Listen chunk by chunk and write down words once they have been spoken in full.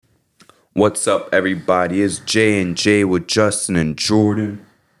What's up, everybody? It's J and J with Justin and Jordan.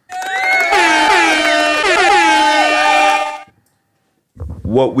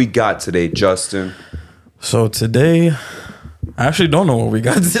 What we got today, Justin? So today, I actually don't know what we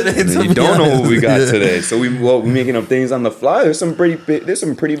got today. You don't know what we got today. So we're making up things on the fly. There's some pretty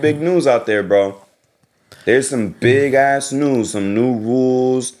big news out there, bro. There's some big ass news, some new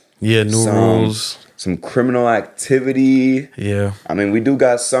rules. Yeah, new rules. Some criminal activity. Yeah. I mean, we do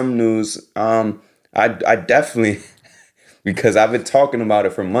got some news. I definitely, because I've been talking about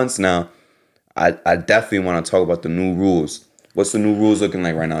it for months now, I definitely want to talk about the new rules. What's the new rules looking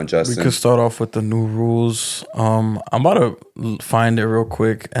like right now, Justin? We could start off with the new rules. I'm about to find it real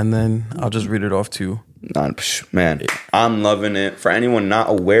quick, and then I'll just read it off to you. Man, I'm loving it. For anyone not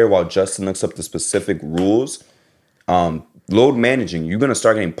aware, while Justin looks up the specific rules, load managing, you're going to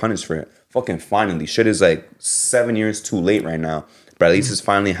start getting punished for it. Fucking finally. Shit is like 7 years too late right now. But at least it's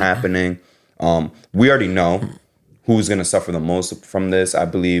finally happening. We already know who's going to suffer the most from this. I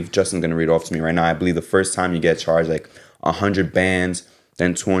believe Justin's going to read off to me right now. I believe the first time you get charged like 100 bands,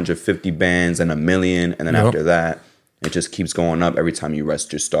 then 250 bands, and $1 million. And then after that, it just keeps going up every time you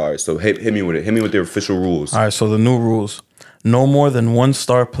rest your stars. So hit me with it. Hit me with the official rules. All right, so the new rules. No more than one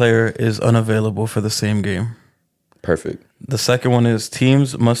star player is unavailable for the same game. Perfect. The second one is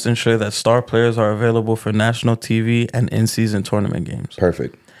teams must ensure that star players are available for national TV and in-season tournament games.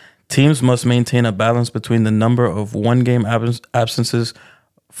 Perfect. Teams must maintain a balance between the number of one-game absences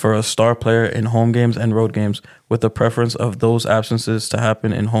for a star player in home games and road games, with a preference of those absences to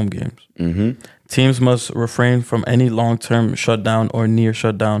happen in home games. Mm-hmm. Teams must refrain from any long-term shutdown or near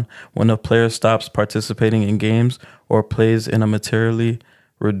shutdown when a player stops participating in games or plays in a materially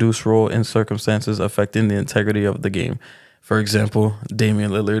reduced role in circumstances affecting the integrity of the game. For example, Damian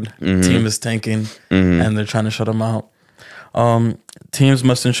Lillard, team is tanking, and they're trying to shut him out. Teams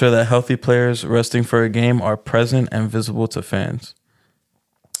must ensure that healthy players resting for a game are present and visible to fans.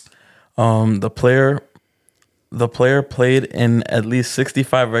 The player played in at least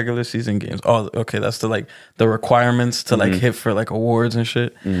 65 regular season games. Oh, okay, that's the requirements to hit for awards and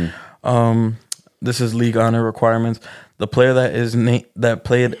shit. This is league honor requirements. The player that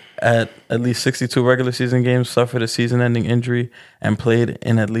played at least 62 regular season games suffered a season-ending injury and played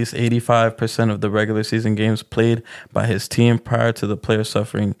in at least 85% of the regular season games played by his team prior to the player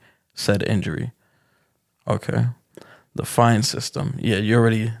suffering said injury. Okay. The fine system. Yeah, you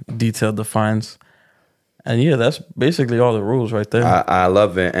already detailed the fines. And yeah, that's basically all the rules right there. I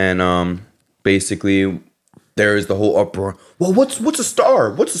love it. And basically, there is the whole uproar. Well, what's a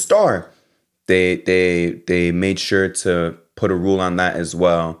star? What's a star? They made sure to put a rule on that as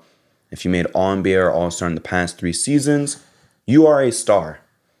well. If you made All-NBA or All-Star in the past 3 seasons, you are a star.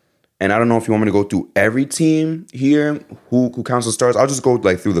 And I don't know if you want me to go through every team here who counts as stars. I'll just go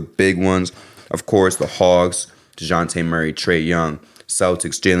through the big ones. Of course, the Hawks, DeJounte Murray, Trae Young,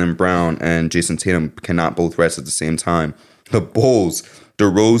 Celtics, Jaylen Brown, and Jason Tatum cannot both rest at the same time. The Bulls,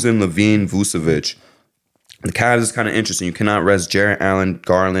 DeRozan, Levine, Vucevic. The Cavs is kind of interesting. You cannot rest Jarrett Allen,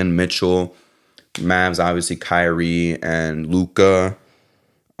 Garland, Mitchell. Mavs, obviously, Kyrie and Luka.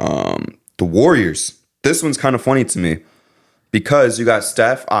 The Warriors. This one's kind of funny to me because you got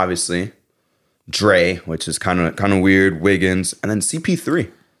Steph, obviously, Dre, which is kind of weird, Wiggins, and then CP3.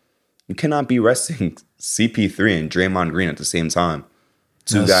 You cannot be resting CP3 and Draymond Green at the same time.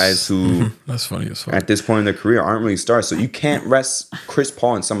 Two guys who that's funny as fuck. At this point in their career aren't really stars. So you can't rest Chris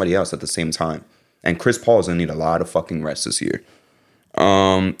Paul and somebody else at the same time. And Chris Paul is going to need a lot of fucking rest this year.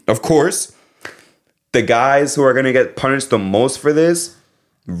 Of course, the guys who are going to get punished the most for this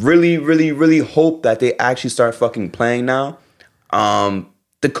really, really, really hope that they actually start fucking playing now.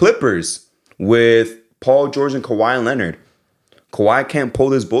 The Clippers with Paul George and Kawhi Leonard. Kawhi can't pull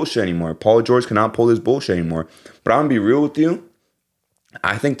this bullshit anymore. Paul George cannot pull this bullshit anymore. But I'm going to be real with you.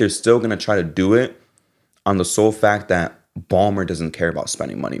 I think they're still going to try to do it on the sole fact that Ballmer doesn't care about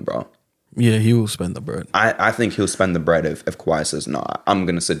spending money, bro. Yeah, he will spend the bread. I think he'll spend the bread if Kawhi says, no, I'm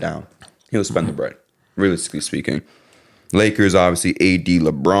going to sit down. He'll spend the bread, realistically speaking. Lakers, obviously, AD,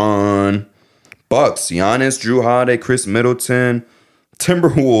 LeBron. Bucks, Giannis, Drew Holiday, Chris Middleton.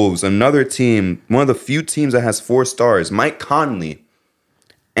 Timberwolves, another team, one of the few teams that has 4 stars. Mike Conley,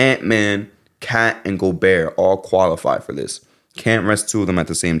 Ant-Man, Cat, and Gobert all qualify for this. Can't rest 2 of them at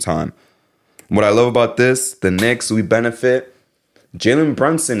the same time. What I love about this, the Knicks, we benefit. Jalen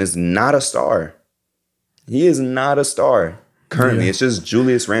Brunson is not a star. He is not a star currently. Yeah. It's just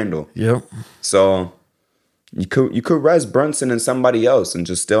Julius Randle. Yep. So you could rest Brunson and somebody else and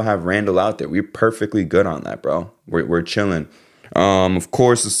just still have Randle out there. We're perfectly good on that, bro. We're chilling. Of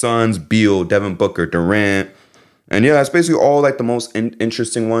course, the Suns, Beal, Devin Booker, Durant, And yeah, that's basically all like the most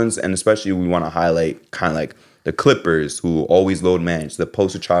interesting ones. And especially we want to highlight kind of like the Clippers, who always load manage, the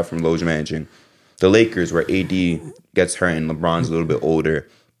poster child from load managing. The Lakers, where AD gets hurt and LeBron's a little bit older.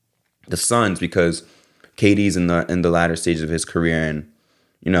 The Suns, because KD's in the latter stages of his career, and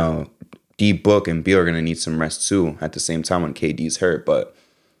you know, D Book and Beal are gonna need some rest too at the same time when KD's hurt. But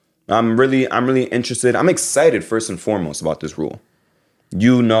I'm really interested. I'm excited first and foremost about this rule.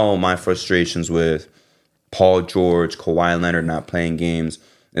 You know my frustrations with Paul George, Kawhi Leonard not playing games.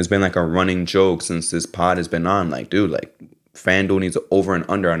 It's been like a running joke since this pod has been on. Like, dude, like FanDuel needs an over and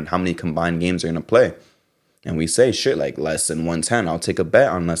under on how many combined games they're gonna play. And we say shit like less than 110. I'll take a bet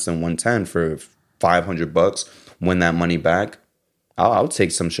on less than 110 for $500. Win that money back. I'll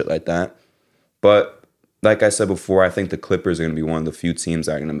take some shit like that. But like I said before, I think the Clippers are gonna be one of the few teams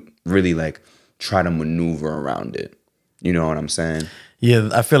that are gonna really like try to maneuver around it. You know what I'm saying? Yeah,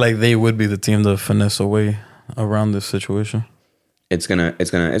 I feel like they would be the team to finesse a way around this situation. It's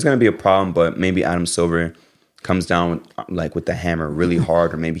gonna be a problem, but maybe Adam Silver comes down like with the hammer really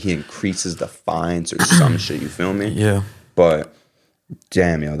hard, or maybe he increases the fines or some shit. You feel me? Yeah. But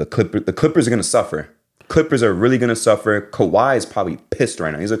damn, yo, the Clippers are gonna suffer. Clippers are really gonna suffer. Kawhi is probably pissed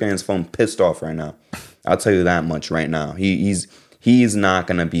right now. He's looking at his phone, pissed off right now. I'll tell you that much right now. He's not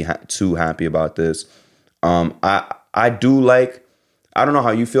gonna be too happy about this. I do like. I don't know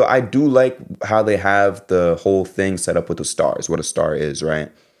how you feel. I do like how they have the whole thing set up with the stars, what a star is, right?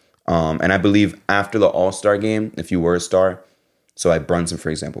 And I believe after the All-Star game, if you were a star, so like Brunson, for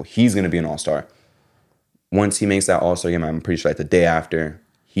example, he's going to be an All-Star. Once he makes that All-Star game, I'm pretty sure like the day after,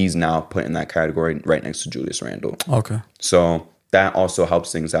 he's now put in that category right next to Julius Randle. Okay. So that also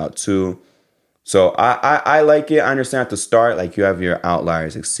helps things out too. So I like it. I understand at the start, like you have your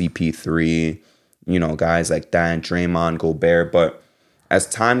outliers like CP3, you know, guys like that, Draymond, Gobert, but as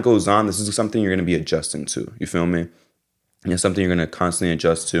time goes on, this is something you're going to be adjusting to. You feel me? And it's something you're going to constantly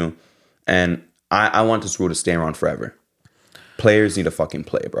adjust to. And I want this rule to stay around forever. Players need to fucking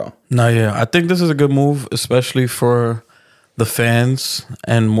play, bro. No, yeah. I think this is a good move, especially for the fans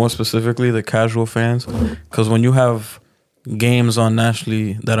and more specifically the casual fans. Because when you have games on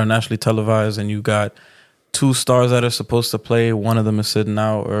that are nationally televised and you got two stars that are supposed to play, one of them is sitting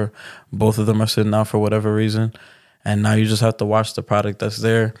out or both of them are sitting out for whatever reason, and now you just have to watch the product that's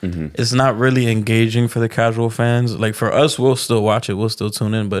there. Mm-hmm. It's not really engaging for the casual fans. Like for us, we'll still watch it, we'll still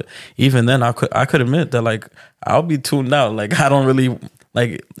tune in. But even then, I could admit that like I'll be tuned out. Like I don't really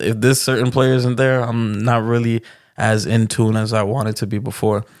like if this certain player isn't there, I'm not really as in tune as I wanted to be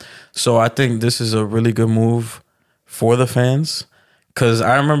before. So I think this is a really good move for the fans, because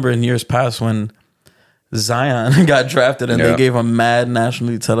I remember in years past when Zion got drafted and they gave him mad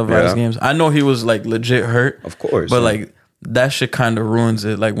nationally televised games. I know he was like legit hurt, of course, but like that shit kind of ruins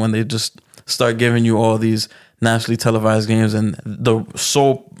it. Like when they just start giving you all these nationally televised games, and the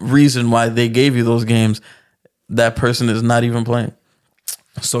sole reason why they gave you those games, that person is not even playing.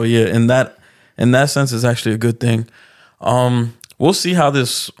 So yeah, in that sense, it's actually a good thing. We'll see how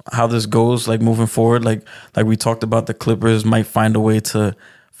this goes like moving forward. Like we talked about, the Clippers might find a way to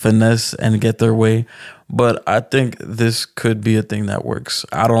finesse and get their way. But I think this could be a thing that works.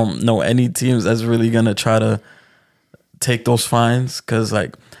 I don't know any teams that's really going to try to take those fines, because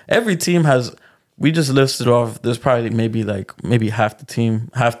like every team has, we just listed off, there's probably maybe half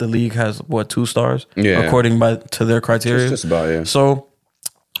the league has what, 2 stars? Yeah. According to their criteria. Just about, yeah. So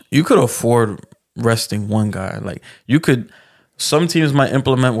you could afford resting one guy. Like some teams might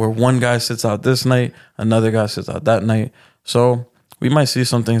implement where one guy sits out this night, another guy sits out that night. So we might see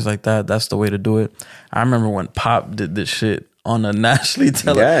some things like that. That's the way to do it. I remember when Pop did this shit on a nationally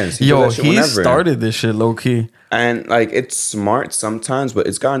televised. Yes, he started this shit low key. And like it's smart sometimes, but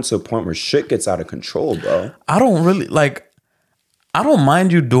it's gotten to a point where shit gets out of control, bro. I don't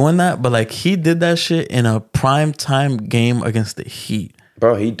mind you doing that, but like he did that shit in a prime time game against the Heat.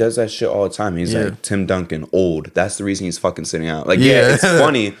 Bro, he does that shit all the time. He's like Tim Duncan, old. That's the reason he's fucking sitting out. Like, it's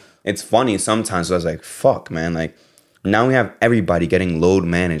funny. It's funny sometimes. So I was like, fuck, man. Like, now we have everybody getting load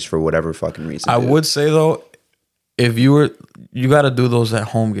managed for whatever fucking reason. I would say though, if you got to do those at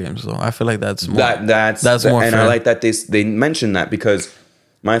home games though. I feel like that's more. That's more. And fair. I like that they mentioned that, because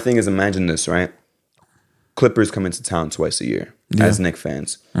my thing is, imagine this, right? Clippers come into town twice a year as Knicks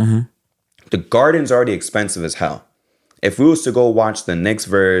fans. Mm-hmm. The Garden's already expensive as hell. If we was to go watch the Knicks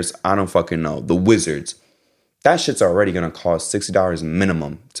versus, I don't fucking know, the Wizards, that shit's already gonna cost $60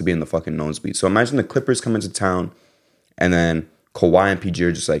 minimum to be in the fucking nosebleed. So imagine the Clippers come into town, and then Kawhi and PG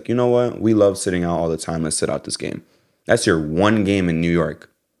are just like, you know what? We love sitting out all the time. Let's sit out this game. That's your one game in New York.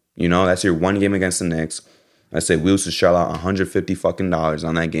 You know, that's your one game against the Knicks. Let's say we used to shell out $150 fucking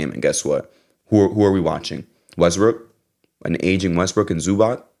on that game, and guess what? Who are we watching? Westbrook, an aging Westbrook and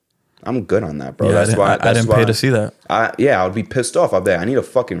Zubac, I'm good on that, bro. Yeah, That's why I didn't pay to see that. I would be pissed off. I'd be like, I need a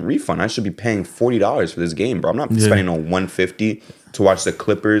fucking refund. I should be paying $40 for this game, bro. I'm not spending no $150 to watch the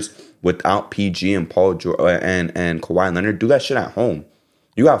Clippers without PG and Paul George and Kawhi Leonard. Do that shit at home.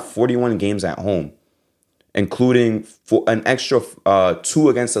 You got 41 games at home, including for an extra 2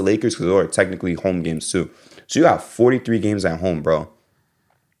 against the Lakers because those are technically home games too. So you got 43 games at home, bro.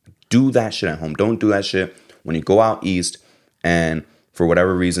 Do that shit at home. Don't do that shit when you go out east and for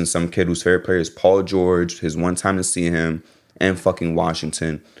whatever reason, some kid whose favorite player is Paul George, his one time to see him, in fucking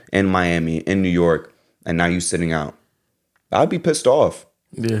Washington, in Miami, in New York, and now you sitting out. I'd be pissed off.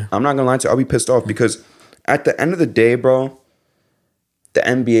 Yeah. I'm not gonna lie to you. I'll be pissed off because at the end of the day, bro, the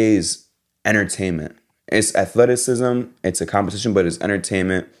NBA is entertainment. It's athleticism, it's a competition, but it's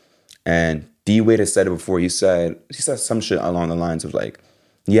entertainment. And D Wade has said it before. He said some shit along the lines of like,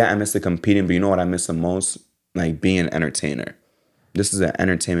 yeah, I miss the competing, but you know what I miss the most? Like being an entertainer. This is an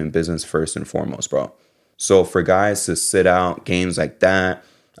entertainment business first and foremost, bro. So for guys to sit out games like that,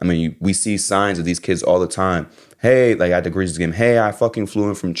 I mean, we see signs of these kids all the time. Hey, like at the Grizzlies game, hey, I fucking flew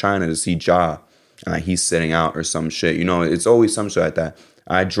in from China to see Ja, and like he's sitting out or some shit. You know, it's always some shit like that.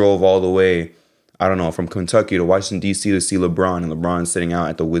 I drove all the way, I don't know, from Kentucky to Washington, D.C. to see LeBron, and LeBron's sitting out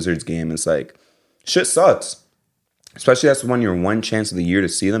at the Wizards game. It's like, shit sucks. Especially that's when you're one chance of the year to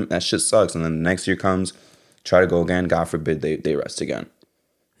see them. That shit sucks. And then the next year comes, try to go again. God forbid they rest again.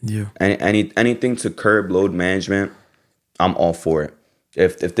 Yeah. Anything to curb load management, I'm all for it.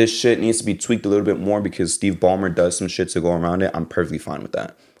 If this shit needs to be tweaked a little bit more because Steve Ballmer does some shit to go around it, I'm perfectly fine with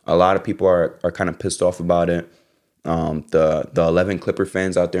that. A lot of people are kind of pissed off about it. The 11 Clipper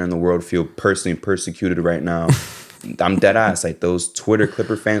fans out there in the world feel personally persecuted right now. I'm dead ass. Like those Twitter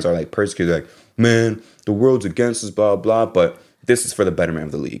Clipper fans are like persecuted. Like, man, the world's against us, blah blah. But this is for the betterment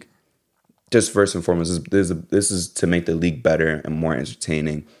of the league. Just first and foremost, this is to make the league better and more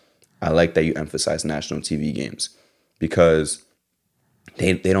entertaining. I like that you emphasize national TV games because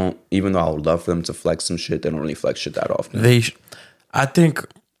they don't, even though I would love for them to flex some shit, they don't really flex shit that often. I think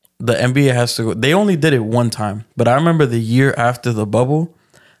the NBA has to go. They only did it one time, but I remember the year after the bubble,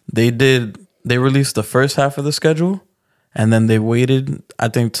 they released the first half of the schedule, and then they waited, I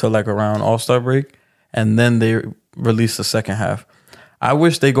think, till like around All-Star break, and then they released the second half. I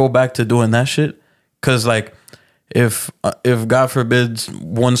wish they go back to doing that shit, because like if God forbid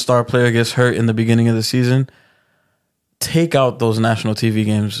one star player gets hurt in the beginning of the season, take out those national TV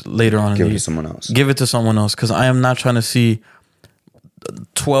games later on. Give it to someone else. Give it to someone else, because I am not trying to see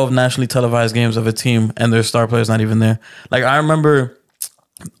 12 nationally televised games of a team and their star player's not even there. Like I remember,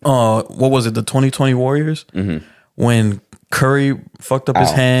 what was it, the 2020 Warriors? Mm-hmm. When Curry fucked up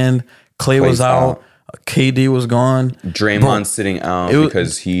his hand, Clay was out. KD was gone. Draymond sitting out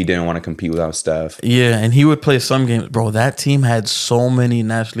because he didn't want to compete without Steph. Yeah, and he would play some games. Bro, that team had so many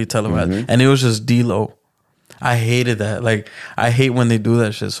nationally televised, and it was just D-Lo. I hated that. Like, I hate when they do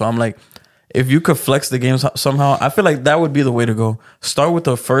that shit. So I'm like, if you could flex the games somehow, I feel like that would be the way to go. Start with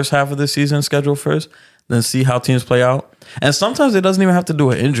the first half of the season schedule first, then see how teams play out. And sometimes it doesn't even have to do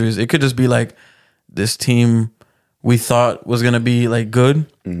with injuries. It could just be like, this team we thought was going to be like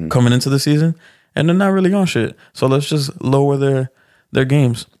good coming into the season, and they're not really on shit. So let's just lower their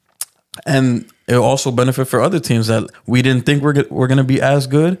games. And it'll also benefit for other teams that we didn't think we're going to be as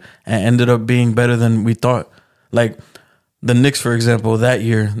good and ended up being better than we thought. Like the Knicks, for example, that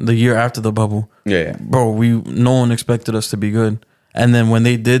year, the year after the bubble. Yeah. Bro, no one expected us to be good. And then when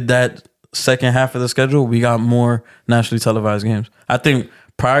they did that second half of the schedule, we got more nationally televised games. I think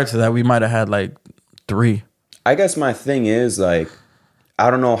prior to that, we might have had like 3. I guess my thing is like, I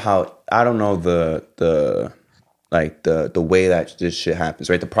don't know the way that this shit happens,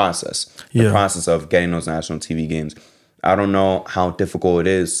 right? The process. The process of getting those national TV games. I don't know how difficult it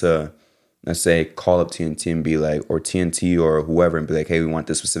is to, let's say, call up TNT and be like, or TNT or whoever, and be like, hey, we want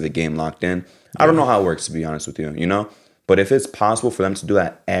this specific game locked in. I don't know how it works, to be honest with you, you know? But if it's possible for them to do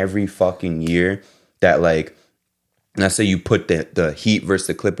that every fucking year, that like, let's say you put the Heat versus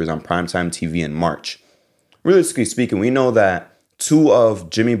the Clippers on primetime TV in March. Realistically speaking, we know that 2 of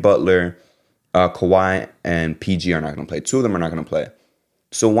Jimmy Butler, Kawhi, and PG are not going to play. 2 of them are not going to play.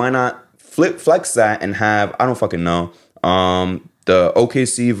 So why not flex that and have, I don't fucking know, the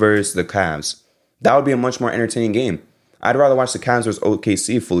OKC versus the Cavs. That would be a much more entertaining game. I'd rather watch the Cavs versus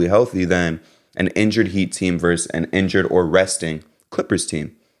OKC fully healthy than an injured Heat team versus an injured or resting Clippers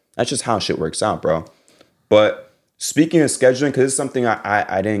team. That's just how shit works out, bro. But speaking of scheduling, because it's something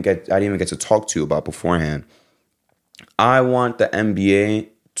I didn't even get to talk to you about beforehand. I want the NBA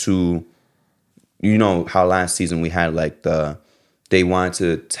to, you know how last season we had like the they wanted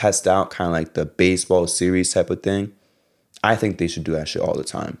to test out kind of like the baseball series type of thing. I think they should do that shit all the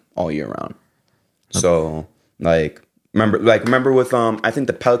time, all year round. So remember with I think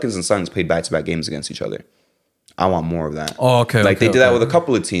the Pelicans and Suns played back-to-back games against each other. I want more of that. Oh, okay. They did that with a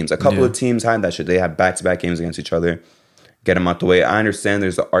couple of teams. A couple of teams had that shit. They had back-to-back games against each other. Get them out the way. I understand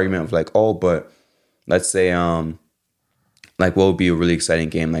there's the argument of like, oh, but let's say like what would be a really exciting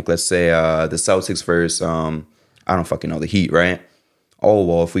game? Like let's say the Celtics versus I don't fucking know, the Heat, right? Oh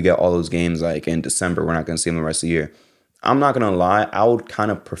well, if we get all those games like in December, we're not gonna see them the rest of the year. I'm not gonna lie, I would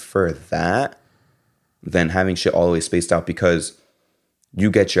kind of prefer that than having shit all the way spaced out, because you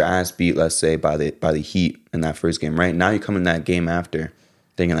get your ass beat, let's say, by the Heat in that first game, right? Now you come in that game after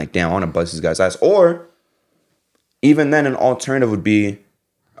thinking like, damn, I want to bust these guys' ass. Or even then, an alternative would be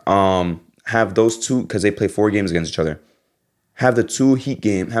have those two, because they play 4 games against each other. Have the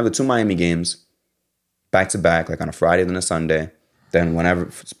two Miami games back to back, like on a Friday then a Sunday. Then whenever,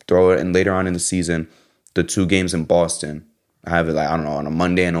 throw it in later on in the season, the 2 games in Boston. Have it like, I don't know, on a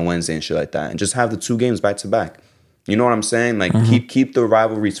Monday and a Wednesday and shit like that. And just have the 2 games back to back. You know what I'm saying? Like keep the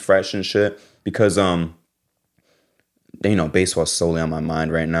rivalries fresh and shit. Because baseball's solely on my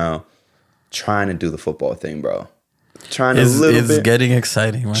mind right now. Trying to do the football thing, bro. It's getting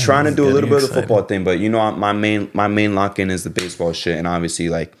exciting, man. Trying to do a little bit of the football thing, but my main lock-in is the baseball shit. And obviously,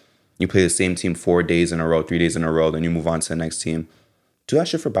 like, you play the same team 4 days in a row, 3 days in a row, then you move on to the next team. Do that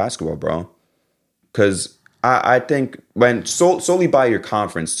shit for basketball, bro. Because I think when solely by your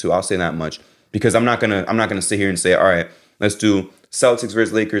conference too, I'll say that much. Because I'm not gonna sit here and say, all right, let's do Celtics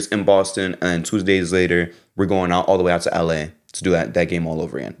versus Lakers in Boston, and then 2 days later we're going all the way out to LA to do that game all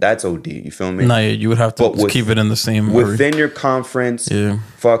over again. That's OD. You feel me? Nah, you would have to keep it in the same within your conference. Yeah.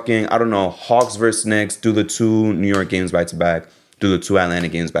 Fucking, I don't know, Hawks versus Knicks. Do the 2 New York games back to back. Do the 2 Atlanta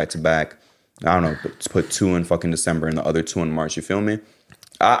games back to back. I don't know, put 2 in fucking December and the other 2 in March. You feel me?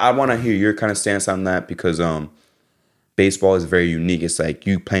 I want to hear your kind of stance on that, because baseball is very unique. It's like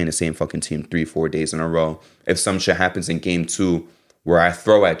you playing the same fucking team 3-4 days in a row. If some shit happens in game 2 where I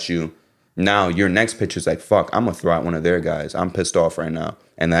throw at you, now your next pitch is like, fuck, I'm gonna throw at one of their guys. I'm pissed off right now.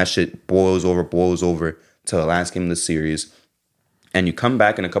 And that shit boils over to the last game of the series. And you come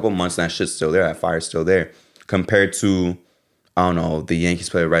back in a couple months and that shit's still there. That fire's still there. Compared to, I don't know, the Yankees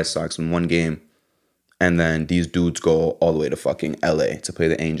play the Red Sox in 1 game, and then these dudes go all the way to fucking LA to play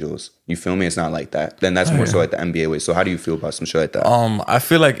the Angels. You feel me? It's not like that. Then that's more so like the NBA way. So how do you feel about some shit like that? I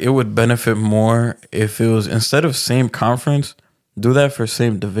feel like it would benefit more if it was, instead of same conference, do that for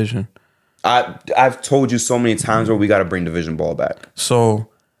same division. I've told you so many times where we got to bring division ball back. So,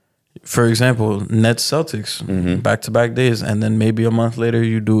 for example, Nets Celtics, back-to-back days, and then maybe a month later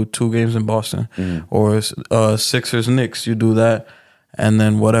you do 2 games in Boston. Or Sixers Knicks, you do that, and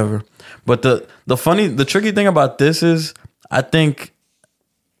then whatever. But the tricky thing about this is, I think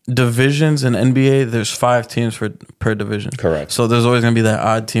divisions in NBA, there's 5 teams per division. Correct. So there's always going to be that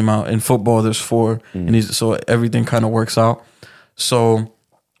odd team out. In football, there's 4, and so everything kind of works out. So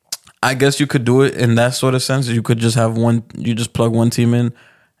I guess you could do it in that sort of sense. You could just have you just plug 1 team in,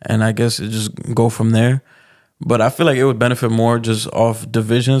 and I guess it just go from there. But I feel like it would benefit more just off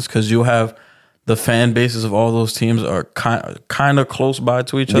divisions, because you have the fan bases of all those teams are kind of close by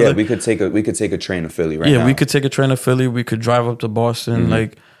to each other. Yeah, we could take a train to Philly right now. Yeah, we could take a train to Philly. We could drive up to Boston.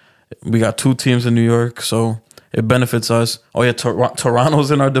 Like, we got 2 teams in New York, so it benefits us. Oh yeah,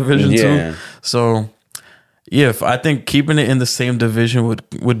 Toronto's in our division too. So yeah, I think keeping it in the same division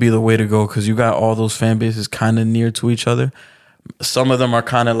would be the way to go, because you got all those fan bases kind of near to each other. Some of them are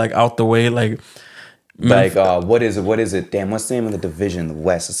kind of like out the way, like what is it? Damn, what's the name of the division? The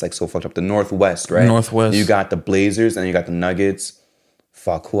West. It's like so fucked up. The Northwest, right? Northwest. You got the Blazers and you got the Nuggets.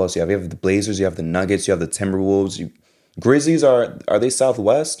 Fuck, who else you have? You have the Blazers, you have the Nuggets, you have the Timberwolves. Grizzlies are they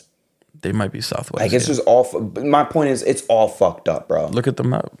Southwest? They might be Southwest. I guess it's all. My point is, it's all fucked up, bro. Look at the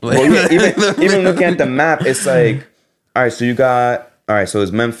map. Well, yeah, even looking at the map, it's like, all right. So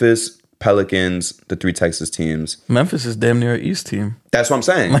it's Memphis, Pelicans, the 3 Texas teams. Memphis is damn near an East team. That's what I'm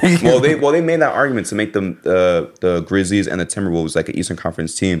saying. They made that argument to make them the Grizzlies and the Timberwolves like an Eastern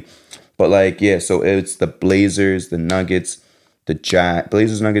Conference team. But like, yeah, so it's the Blazers, the Nuggets, the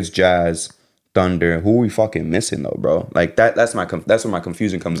Blazers, Nuggets, Jazz, Thunder. Who are we fucking missing though, bro? Like that's where my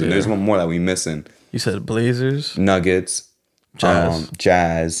confusion comes in. There's one more that we missing. You said Blazers, Nuggets,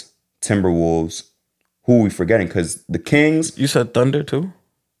 Jazz, Timberwolves. Who are we forgetting? Because the Kings. You said Thunder too.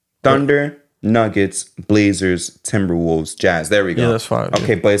 Thunder, Nuggets, Blazers, Timberwolves, Jazz. There we go. Yeah, that's fine.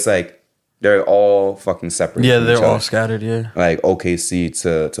 Okay, but it's like they're all fucking separate. Yeah, they're all scattered. Yeah, like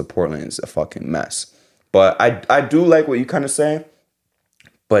OKC to Portland is a fucking mess. But I do like what you kind of say.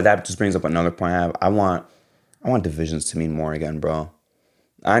 But that just brings up another point I have. I want I want divisions to mean more again, bro.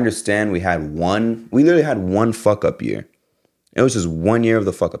 I understand we literally had one fuck up year. It was just 1 year of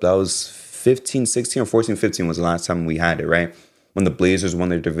the fuck up. That was 15, 16 or 14, 15 was the last time we had it, right? When the Blazers won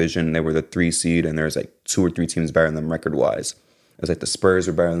their division, they were the 3 seed, and there was like 2 or 3 teams better than them record-wise. It was like the Spurs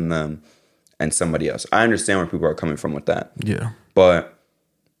were better than them and somebody else. I understand where people are coming from with that. Yeah. But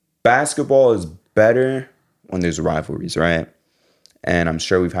basketball is better when there's rivalries, right? And I'm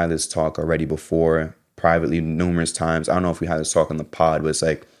sure we've had this talk already before, privately numerous times. I don't know if we had this talk on the pod, but it's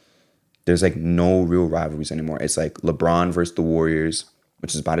like there's like no real rivalries anymore. It's like LeBron versus the Warriors,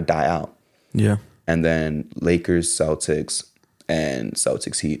 which is about to die out. Yeah. And then Lakers, Celtics, and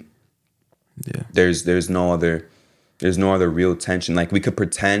Celtics Heat. Yeah. There's no other real tension. Like we could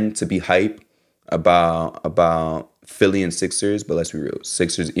pretend to be hype about Philly and Sixers, but let's be real.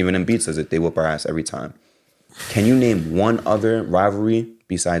 Sixers, even Embiid says it, they whoop our ass every time. Can you name one other rivalry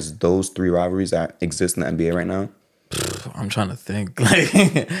besides those 3 rivalries that exist in the NBA right now? I'm trying to think.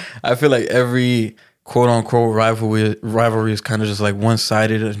 Like, I feel like every quote unquote rivalry is kind of just like one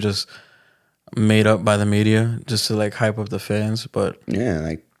sided and just made up by the media just to like hype up the fans. But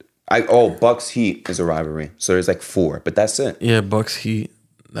yeah, Bucks Heat is a rivalry, so there's like 4, but that's it. Yeah, Bucks Heat,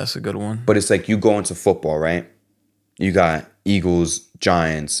 that's a good one. But it's like you go into football, right? You got Eagles,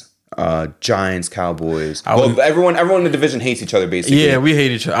 Giants, Cowboys. Everyone in the division hates each other, basically. Yeah, we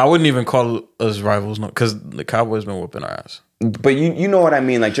hate each other. I wouldn't even call us rivals, no, because the Cowboys been whooping our ass. But you know what I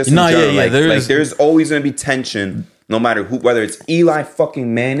mean, like just in general, yeah, there's always gonna be tension, no matter who, whether it's Eli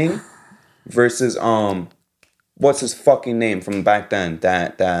fucking Manning versus what's his fucking name from back then,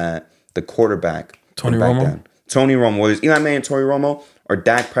 that the quarterback, Tony Romo. Then. Tony Romo, whether it's Eli Manning, Tony Romo, or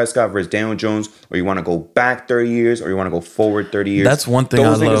Dak Prescott versus Daniel Jones, or you want to go back 30 years, or you want to go forward 30 years. That's one thing I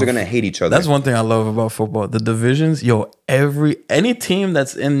love. Those niggas are gonna hate each other. That's one thing I love about football. The divisions, any team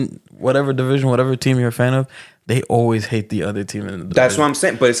that's in whatever division, whatever team you're a fan of, they always hate the other team in the division. That's what I'm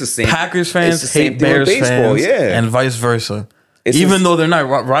saying. But it's the same. Packers fans hate Bears baseball, fans, yeah, and vice versa. Even though they're not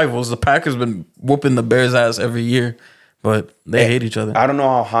rivals, the Packers been whooping the Bears' ass every year. But they hate each other. I don't know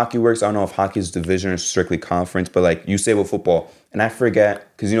how hockey works. I don't know if hockey's division or strictly conference. But like you say with football, and I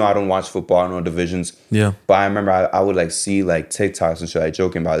forget because I don't watch football. I don't know divisions. Yeah. But I remember I would like see like TikToks and shit like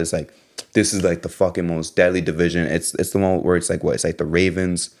joking about this. Like this is like the fucking most deadly division. It's the one where it's like what? It's like the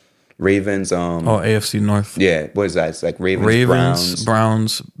Ravens. AFC North. Yeah. What is that? It's like Ravens,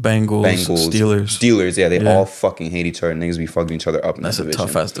 Browns, Bengals, Steelers. Yeah, they all fucking hate each other. Niggas be fucking each other up in that division. That's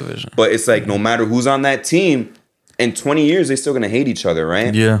a tough ass division. But it's like no matter who's on that team. In 20 years, they're still gonna hate each other,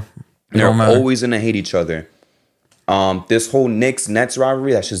 right? Yeah, they're always gonna hate each other. This whole Knicks-Nets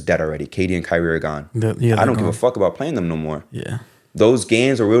rivalry, that's just dead already. KD and Kyrie are gone. I don't give a fuck about playing them no more. Yeah, those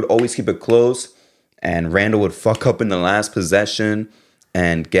games where we would always keep it close, and Randall would fuck up in the last possession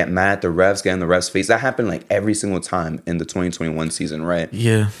and get mad at the refs, get in the refs' face. That happened like every single time in the 2021 season, right?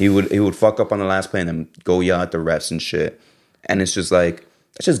 Yeah, he would fuck up on the last play and then go yell at the refs and shit. And it's just like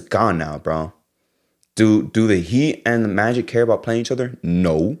it's just gone now, bro. Do the Heat and the Magic care about playing each other?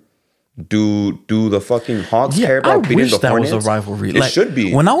 No. Do the fucking Hawks care about beating the Hornets? I wish that was a rivalry. It should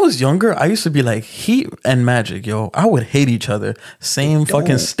be. When I was younger, I used to be like, Heat and Magic, I would hate each other. Same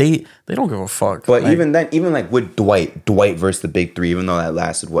fucking state. They don't give a fuck. But even then, even like with Dwight versus the Big Three, even though that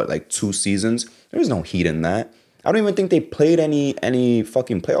lasted, 2 seasons? There was no heat in that. I don't even think they played any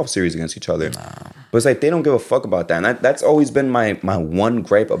fucking playoff series against each other. Nah. But it's like, they don't give a fuck about that. And that's always been my one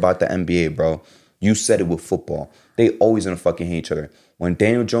gripe about the NBA, bro. You said it with football. They always gonna fucking hate each other. When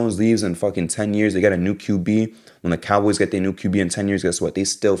Daniel Jones leaves in fucking 10 years, they got a new QB. When the Cowboys get their new QB in 10 years, guess what? They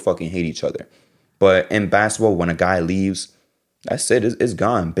still fucking hate each other. But in basketball, when a guy leaves, that's it. It's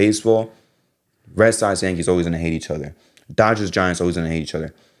gone. Baseball, Red Sox, Yankees always gonna hate each other. Dodgers, Giants always gonna hate each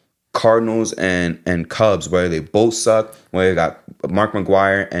other. Cardinals and Cubs, whether they both suck, whether they got Mark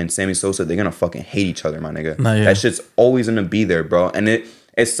McGwire and Sammy Sosa, they're gonna fucking hate each other, my nigga. That shit's always gonna be there, bro. And it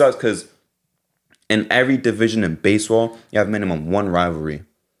sucks because in every division in baseball, you have minimum one rivalry.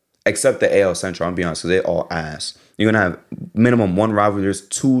 Except the AL Central, I'm being honest, because they all ass. You're going to have minimum one rivalry. There's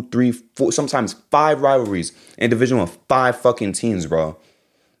 2, 3, 4, sometimes 5 rivalries in a division with 5 fucking teams, bro.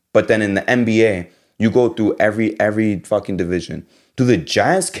 But then in the NBA, you go through every fucking division. Do the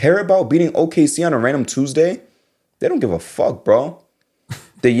Giants care about beating OKC on a random Tuesday? They don't give a fuck, bro.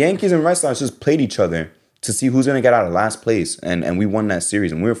 The Yankees and Red Sox just played each other to see who's going to get out of last place. And we won that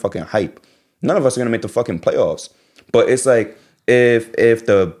series, and we were fucking hype. None of us are going to make the fucking playoffs. But it's like, if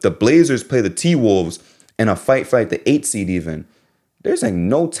the Blazers play the T-Wolves in a fight for like the 8th seed even, there's like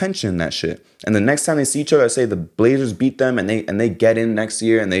no tension in that shit. And the next time they see each other, say the Blazers beat them and they get in next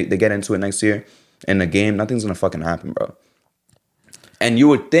year and they get into it next year in the game, nothing's going to fucking happen, bro. And you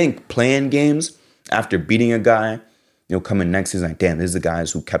would think playing games after beating a guy, you'll come in next season like, damn, this is the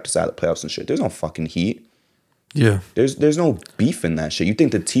guys who kept us out of the playoffs and shit. There's no fucking heat. Yeah. There's no beef in that shit. You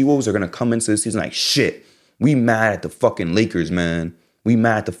think the T-Wolves are gonna come into the season like, shit, we mad at the fucking Lakers, man. We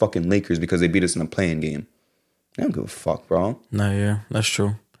mad at the fucking Lakers because they beat us in a playing game. They don't give a fuck, bro. Nah, yeah, that's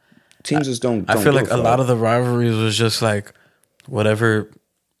true. Teams just don't I feel give like a a fuck. lot of the rivalries was just like whatever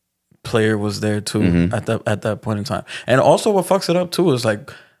player was there too Mm-hmm. at that point in time. And also what fucks it up too is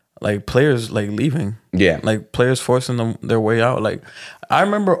like players like leaving. Yeah. Like players forcing them their way out. Like I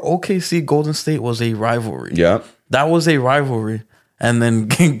remember OKC Golden State was a rivalry. Yeah. That was a rivalry. And then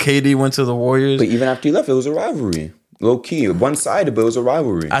KD went to the Warriors. But even after you left, it was a rivalry. Low key. One-sided, but it was a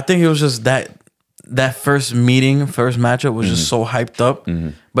rivalry. I think it was just that first matchup was just so hyped up.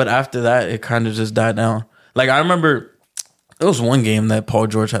 But after that, it kind of just died down. Like I remember there was one game that Paul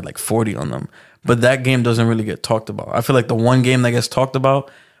George had like 40 on them. But that game doesn't really get talked about. I feel like the one game that gets talked about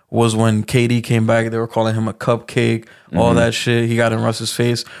was when KD came back. They were calling him a cupcake, all that shit. He got in Russ's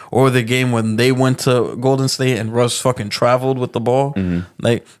face. Or the game when they went to Golden State and Russ fucking traveled with the ball.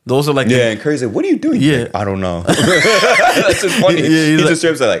 Like, those are like... Yeah, and Curry's like, what are you doing? Yeah. Like, I don't know. That's just funny. Yeah, he he's just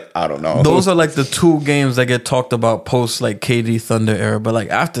strips like, I don't know. Those are like the two games that get talked about post like KD Thunder era. But like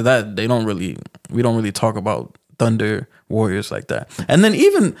after that, we don't really talk about Thunder Warriors like that. And then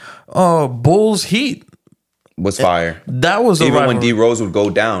even Bulls Heat. was fire. That was a Even rivalry. when D Rose would go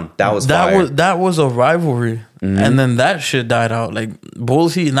down, that was fire. That was a rivalry, and then that shit died out. Like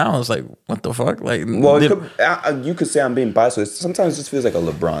Bulls Heat now is like, what the fuck? Like, Well, you could say I'm being biased. So sometimes it just feels like a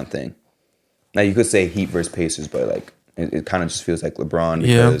LeBron thing. Now you could say Heat versus Pacers, but like it kind of just feels like LeBron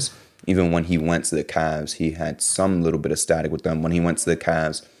because even when he went to the Cavs, he had some little bit of static with them. When he went to the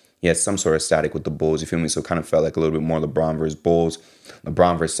Cavs, he had some sort of static with the Bulls. You feel me? So it kind of felt like a little bit more LeBron versus Bulls,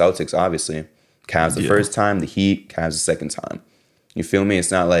 LeBron versus Celtics, obviously. Cavs the first time, the Heat, Cavs the second time. You feel me?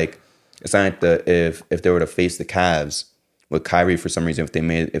 It's not like if they were to face the Cavs with Kyrie for some reason, if they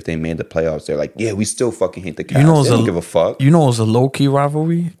made the playoffs, they're like, yeah, we still fucking hate the Cavs. They don't give a fuck. You know, it was a low key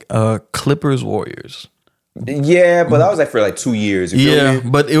rivalry. Clippers Warriors. Yeah, but that was like for like 2 years. You feel me?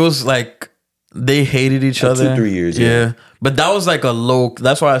 But it was like they hated each Like other. 2-3 years. Yeah. But that was like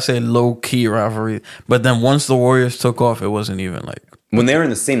that's why I say low key rivalry. But then once the Warriors took off, it wasn't even like. When they were in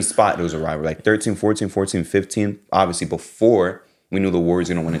the same spot, it was a rivalry. Like 13, 14, 14, 15. Obviously, before we knew the Warriors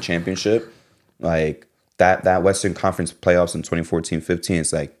were going to win a championship. Like that Western Conference playoffs in 2014, 15,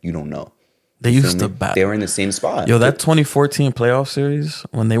 it's like, you don't know. They used to bat. They were in the same spot. Yo, that 2014 playoff series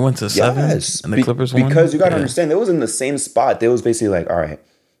when they went to 7 and the Clippers won. Because you got to understand, they was in the same spot. They was basically like, all right,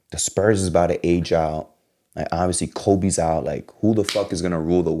 the Spurs is about to age out. Like, obviously, Kobe's out. Like, who the fuck is going to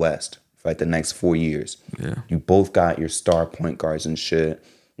rule the West for like the next 4 years? Yeah. You both got your star point guards and shit.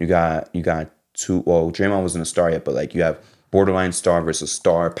 You got two, well, Draymond wasn't a star yet, but like you have borderline star versus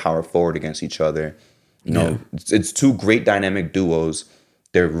star power forward against each other. You know, it's two great dynamic duos.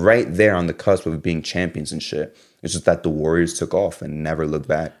 They're right there on the cusp of being champions and shit. It's just that the Warriors took off and never looked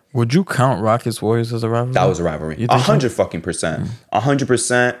back. Would you count Rockets Warriors as a rivalry? That was a rivalry. 100%.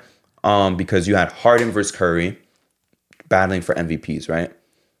 100%. Because you had Harden versus Curry battling for MVPs, right?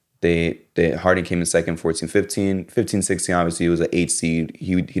 Harden came in second, 14-15. 15-16, obviously, it was an 8 seed.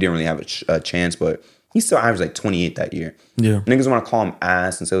 He didn't really have a chance, but he still averaged like 28 that year. Yeah. Niggas want to call him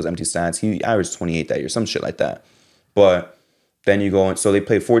ass and say it was empty stats. He averaged 28 that year, some shit like that. But then you go, so they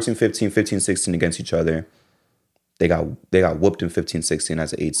played 14-15, 15-16 against each other. They got whooped in 15-16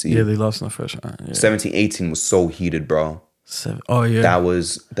 as an 8 seed. Yeah, they lost in the first round. Yeah. 17-18 was so heated, bro. Oh, yeah. That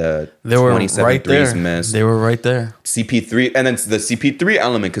was the They were 27 right threes there. missed. They were right there. CP3, and then the CP3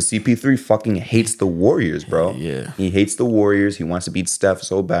 element, because CP3 fucking hates the Warriors, bro. Yeah. He hates the Warriors. He wants to beat Steph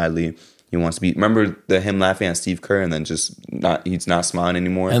so badly. He wants to beat, remember him laughing at Steve Kerr and then he's not smiling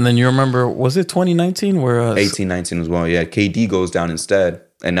anymore? And then you remember, was it 2019 where 18-19 as well. Yeah, KD goes down instead.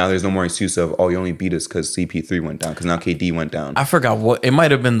 And now there's no more excuse of, oh, you only beat us because CP3 went down. Because now KD went down. I forgot what, it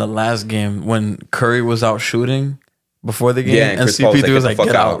might have been the last game when Curry was out shooting before the game. Yeah, and Chris Paul CP3 was like, "Get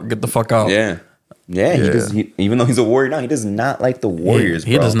the get fuck out, out." get the fuck out. Yeah. Yeah, even though he's a Warrior now, he does not like the Warriors,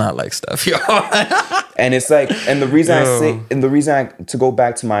 He bro. does not like Steph. Yo. And it's like, and the reason to go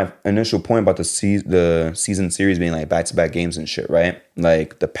back to my initial point about the season series being like back-to-back games and shit, right?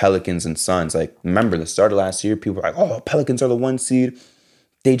 Like the Pelicans and Suns. Like, remember the start of last year, people were like, oh, Pelicans are the 1 seed.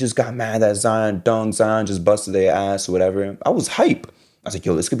 They just got mad that Zion just busted their ass or whatever. I was hype. I was like,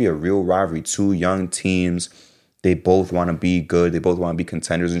 yo, this could be a real rivalry. 2 young teams. They both want to be good. They both want to be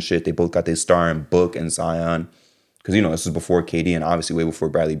contenders and shit. They both got their star in Book and Zion. Because, you know, this is before KD and obviously way before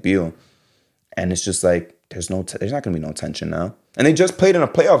Bradley Beal. And it's just like, there's not going to be no tension now. And they just played in a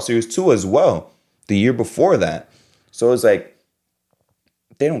playoff series too as well, the year before that. So it's like,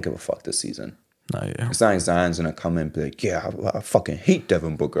 they don't give a fuck this season. Nah, yeah. It's not like Zion's gonna come in and be like, yeah, I fucking hate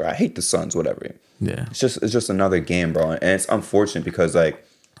Devin Booker. I hate the Suns, whatever. Yeah. It's just another game, bro. And it's unfortunate because like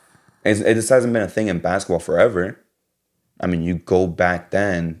it just hasn't been a thing in basketball forever. I mean, you go back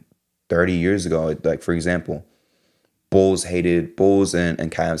then, 30 years ago, like for example, Bulls and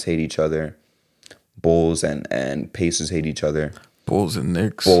Cavs hate each other. Bulls and Pacers hate each other. Bulls and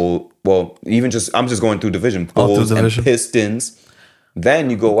Knicks. Well, I'm just going through division. Bulls and Pistons. Then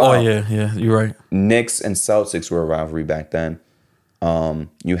you go out. Oh yeah, you're right. Knicks and Celtics were a rivalry back then.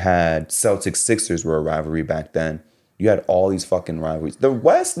 You had Celtics Sixers were a rivalry back then. You had all these fucking rivalries. The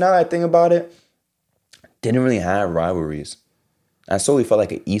West, now that I think about it, didn't really have rivalries. I solely felt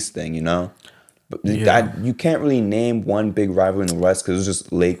like an East thing, you know? But you can't really name one big rivalry in the West because it was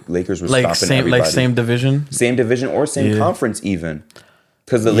just Lakers were stopping everybody. Like same division? Same division or same conference even.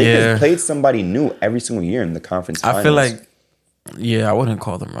 Because the Lakers played somebody new every single year in the conference finals. I feel like, I wouldn't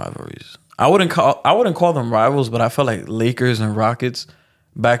call them rivalries. I wouldn't call them rivals, but I felt like Lakers and Rockets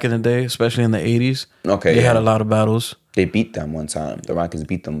back in the day, especially in the 80s, they had a lot of battles. They beat them one time. The Rockets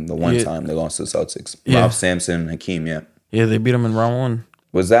beat them the one time they lost to the Celtics. Ralph Sampson, Hakeem, Yeah, they beat them in round one.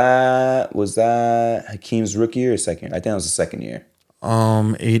 Was that Hakeem's rookie year or second year? I think it was the second year.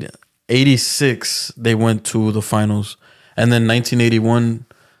 86, they went to the finals. And then 1981,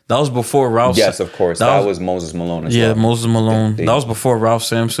 that was before Ralph. Yes, of course. That was Moses Malone as well. Yeah, Moses Malone. That was before Ralph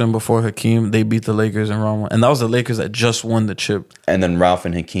Sampson, before Hakeem. They beat the Lakers in round one. And that was the Lakers that just won the chip. And then Ralph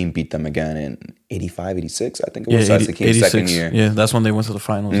and Hakeem beat them again in 85, 86, I think it was. That's Hakeem's 86, second year. Yeah, that's when they went to the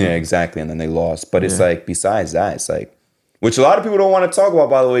finals. Yeah, exactly. And then they lost. But it's like, besides that, it's like, which a lot of people don't want to talk about,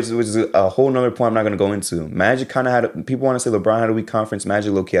 by the way, which is a whole nother point I'm not going to go into. Magic kind of had, people want to say LeBron had a weak conference.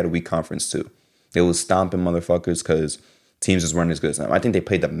 Magic low-key had a weak conference too. They was stomping motherfuckers because teams just weren't as good as them. I think they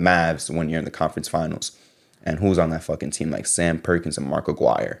played the Mavs one year in the conference finals. And who was on that fucking team? Like Sam Perkins and Mark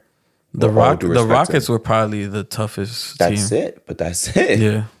Aguirre. The Rockets were probably the toughest team. That's it. But that's it.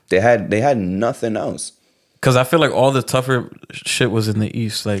 Yeah. They had nothing else. Because I feel like all the tougher shit was in the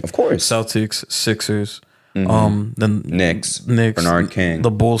East. Like, of course. Celtics, Sixers. Then Knicks, Bernard King. The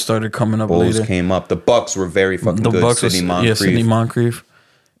Bulls started coming up Bulls later. came up. The Bucks were very fucking good. Bucks Sidney Moncrief. Sidney Moncrief.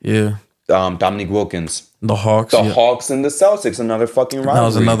 Yeah. Dominique Wilkins. The Hawks. Hawks and the Celtics, another fucking rivalry. That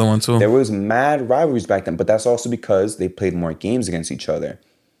was another one too. There was mad rivalries back then, but that's also because they played more games against each other,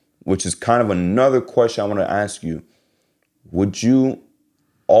 which is kind of another question I want to ask you. Would you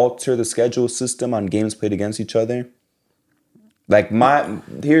alter the schedule system on games played against each other? Like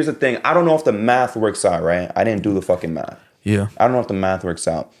here's the thing. I don't know if the math works out, right? I didn't do the fucking math. Yeah. I don't know if the math works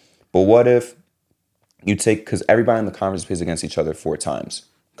out. But what if you because everybody in the conference plays against each other 4 times,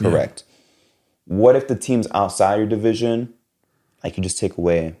 correct? Yeah. What if the teams outside your division, like you just take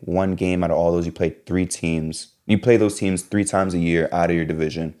away one game out of all those, you play 3 teams. You play those teams 3 times a year out of your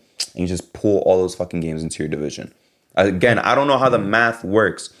division, and you just pull all those fucking games into your division. Again, I don't know how the math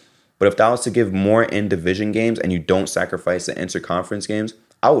works. But if that was to give more in-division games and you don't sacrifice the inter-conference games,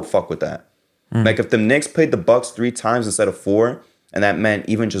 I would fuck with that. Like if the Knicks played the Bucks 3 times instead of 4, and that meant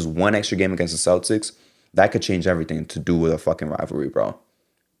even just 1 extra game against the Celtics, that could change everything to do with a fucking rivalry, bro.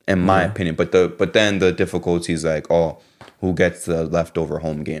 In my opinion. But then the difficulty is like, who gets the leftover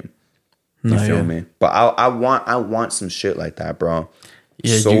home game? You feel me? But I want some shit like that, bro.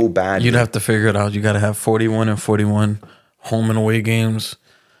 Yeah, so bad. You'd have to figure it out. You got to have 41 and 41 home and away games.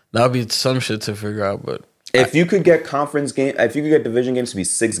 That would be some shit to figure out, but if you could get division games to be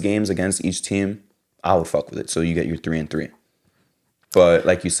 6 games against each team, I would fuck with it. So you get your 3-3. But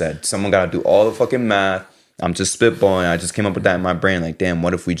like you said, someone got to do all the fucking math. I'm just spitballing. I just came up with that in my brain. Like, damn,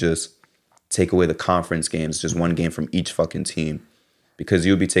 what if we just take away the conference games, just 1 game from each fucking team? Because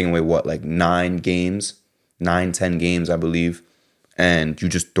you would be taking away what, like 10 games, I believe. And you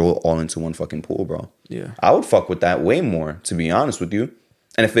just throw it all into one fucking pool, bro. Yeah. I would fuck with that way more, to be honest with you.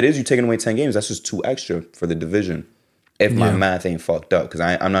 And if it is you taking away 10 games, that's just 2 extra for the division. If my math ain't fucked up, because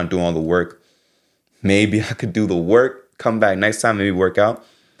I'm not doing all the work. Maybe I could do the work, come back next time, maybe work out.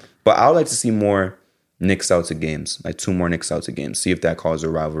 But I would like to see more Knicks Celtics games, like 2 more Knicks Celtics games. See if that causes a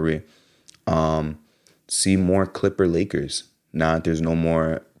rivalry. See more Clipper Lakers. Now that there's no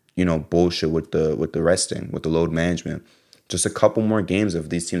more, bullshit with the resting, with the load management. Just a couple more games of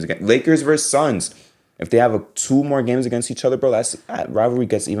these teams again. Lakers versus Suns. If they have 2 more games against each other, bro, that rivalry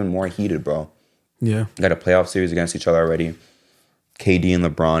gets even more heated, bro. Yeah. Got a playoff series against each other already. KD and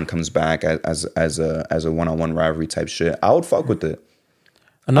LeBron comes back as a one-on-one rivalry type shit. I would fuck with it.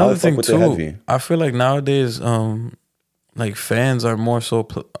 Another thing too, I feel like nowadays, like fans are more so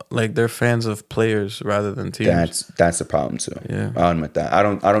like they're fans of players rather than teams. That's the problem too. Yeah, I'll admit that. I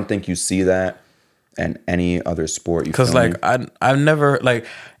don't think you see that And any other sport, you because feel me? like I've never like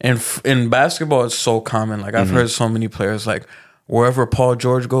in basketball it's so common. Like I've heard so many players like wherever Paul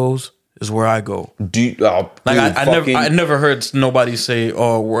George goes is where I go. Like I never heard nobody say,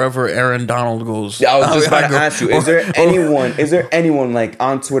 "Oh, wherever Aaron Donald goes." I was just about to ask you: is there or- anyone like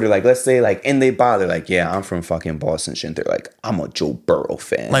on Twitter, like let's say, like, and they bother, like, yeah, I'm from fucking Boston, shit. They're like, I'm a Joe Burrow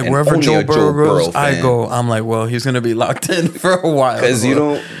fan. Like and wherever only Joe a Burrow goes, I fan. go. I'm like, well, he's gonna be locked in for a while. Because you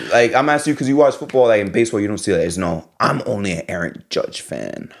don't like. I'm asking you because you watch football, like in baseball, you don't see that. There's no. I'm only an Aaron Judge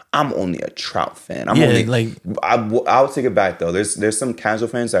fan. I'm only a Trout fan. I'm Yeah, only like- I'll take it back though. There's some casual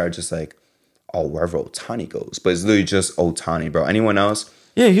fans that are just like, oh, wherever Ohtani goes, but it's literally just Ohtani, bro. Anyone else?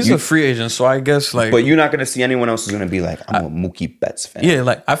 Yeah, he's a free agent, so I guess like. But you're not gonna see anyone else who's gonna be like, I'm a Mookie Betts fan. Yeah,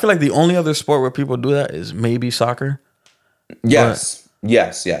 like I feel like the only other sport where people do that is maybe soccer. Yes. But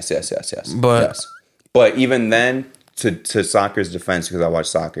Yes. But even then, to soccer's defense, because I watch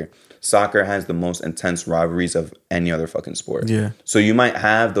soccer has the most intense rivalries of any other fucking sport. Yeah. So you might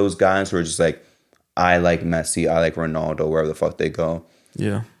have those guys who are just like, I like Messi, I like Ronaldo, wherever the fuck they go.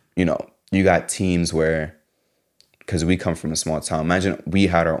 Yeah. You know, you got teams where, because we come from a small town. Imagine we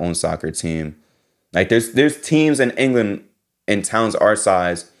had our own soccer team. Like there's teams in England in towns our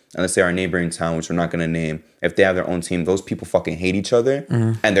size, and let's say our neighboring town, which we're not gonna name, if they have their own team, those people fucking hate each other,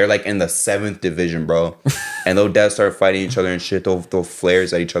 and they're like in the 7th division, bro. And they'll dead start fighting each other and shit. They'll throw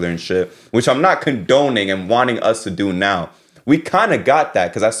flares at each other and shit, which I'm not condoning and wanting us to do now. We kind of got that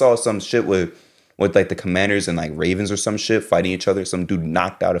because I saw some shit with like the Commanders and like Ravens or some shit fighting each other. Some dude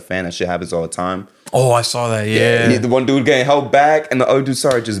knocked out a fan. That shit happens all the time. Oh, I saw that. Yeah. The one dude getting held back, and the other dude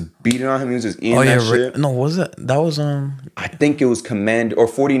started just beating on him. He was just eating that shit. No, was it? That was I think it was Command or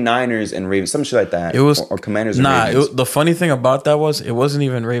 49ers and Ravens, some shit like that. It was or Commanders and Ravens. The funny thing about that was it wasn't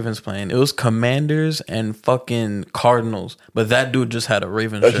even Ravens playing. It was Commanders and fucking Cardinals. But that dude just had a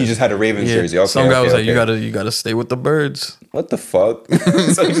Ravens shirt. He just had a Ravens jersey. Okay, some guy was like, okay. you gotta stay with the birds. What the fuck?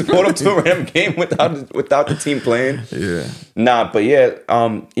 So he just pulled up to a random game without the team playing. Yeah. Nah, but yeah,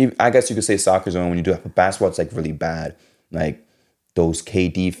 I guess you could say soccer's on when you do that. But basketball, it's like really bad. Like those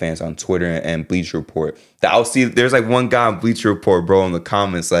KD fans on Twitter and Bleacher Report. I'll see. There's like one guy on Bleacher Report, bro, in the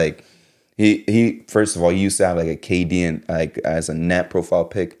comments. Like he first of all, he used to have like a KD and like as a net profile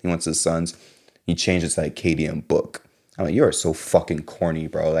pic. He went to the Suns. He changed it to like KD and Book. I'm like, you're so fucking corny,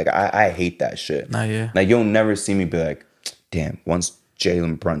 bro. Like I hate that shit. Nah, yeah. Like you'll never see me be like, damn. Once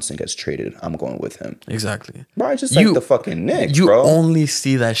Jalen Brunson gets traded, I'm going with him. Exactly. Bro, I just like the fucking Knicks, you bro. only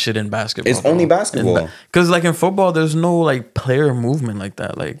see that shit in basketball. It's only basketball. Because like in football, there's no like player movement like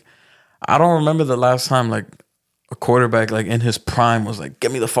that. Like I don't remember the last time like a quarterback like in his prime was like,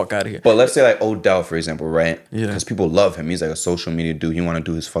 get me the fuck out of here. But let's say like Odell, for example, right? Yeah. Because people love him. He's like a social media dude. He want to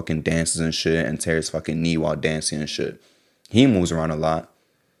do his fucking dances and shit and tear his fucking knee while dancing and shit. He moves around a lot.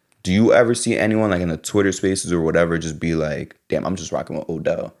 Do you ever see anyone like in the Twitter spaces or whatever just be like, damn, I'm just rocking with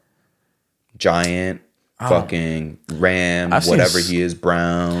Odell? Giant, fucking Ram, whatever he is,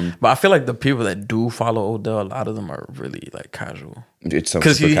 Brown. But I feel like the people that do follow Odell, a lot of them are really like casual. It's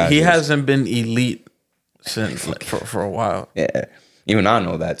because he hasn't been elite since like, for a while. Yeah, even I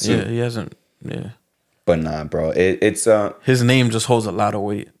know that too. Yeah, he hasn't. Yeah, but nah, bro, it's his name just holds a lot of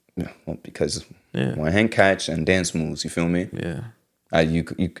weight. Well, because one hand catch and dance moves. You feel me? Yeah.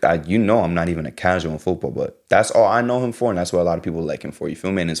 You know I'm not even a casual in football, but that's all I know him for, and that's what a lot of people like him for. You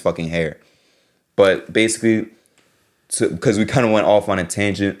feel me? And his fucking hair. But basically, because we kind of went off on a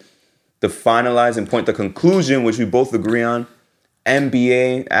tangent, the finalizing point, the conclusion, which we both agree on,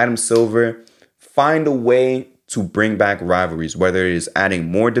 NBA, Adam Silver, find a way to bring back rivalries, whether it is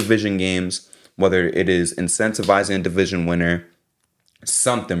adding more division games, whether it is incentivizing a division winner,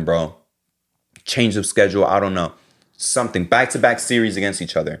 something, bro. Change of schedule, I don't know. Something. Back-to-back series against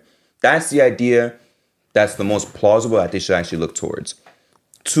each other. That's the idea that's the most plausible that they should actually look towards.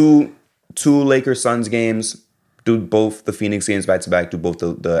 Two Lakers Suns games, do both the Phoenix games back-to-back, do both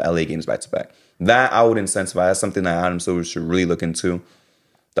the LA games back-to-back. That I would incentivize. That's something that Adam Silver should really look into.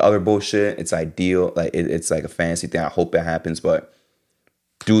 The other bullshit, it's ideal. Like it's like a fancy thing. I hope it happens, but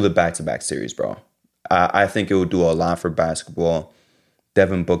do the back-to-back series, bro. I think it would do a lot for basketball.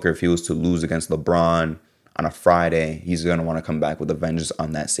 Devin Booker, if he was to lose against LeBron on a Friday, he's going to want to come back with a vengeance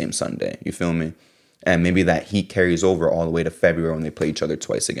on that same Sunday. You feel me? And maybe that heat carries over all the way to February when they play each other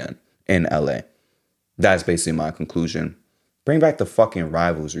twice again in LA. That's basically my conclusion. Bring back the fucking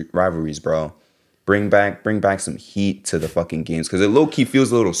rivalries, bro. Bring back some heat to the fucking games because it low-key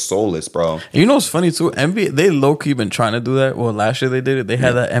feels a little soulless, bro. You know what's funny too? NBA, they low-key been trying to do that. Well, last year they did it. They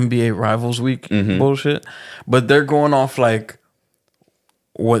had that NBA Rivals Week bullshit. But they're going off like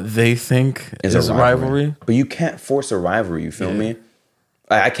what they think is a rivalry. But you can't force a rivalry, you feel me?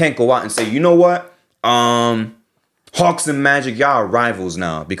 I can't go out and say, you know what? Hawks and Magic, y'all are rivals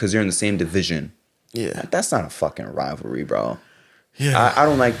now because you're in the same division. Yeah. That's not a fucking rivalry, bro. Yeah. I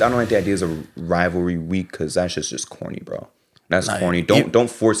don't like the ideas of rivalry week because that's just corny, bro. That's corny. Don't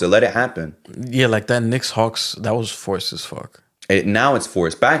force it. Let it happen. Yeah, like that Knicks Hawks, that was forced as fuck. Now it's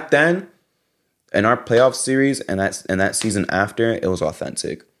forced. Back then, in our playoff series and that season after, it was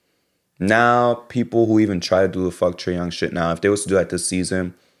authentic. Now, people who even try to do the fuck Trae Young shit now, if they was to do that this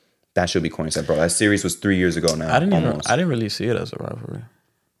season, that should be corny. Bro, that series was 3 years ago now. I didn't really see it as a rivalry.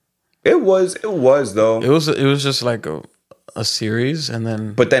 It was though. It was just like a series, and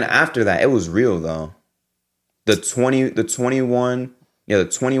then. But then after that, it was real though. The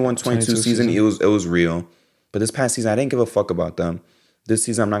 21-22 season, it was real. But this past season, I didn't give a fuck about them. This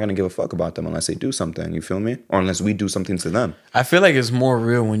season, I'm not gonna give a fuck about them unless they do something. You feel me? Or unless we do something to them. I feel like it's more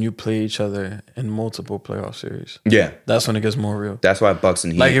real when you play each other in multiple playoff series. Yeah, that's when it gets more real. That's why Bucks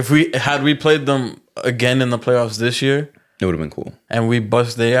and Heat. Like if we played them again in the playoffs this year, it would have been cool. And we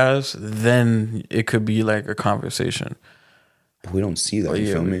bust their ass, then it could be like a conversation. But we don't see that.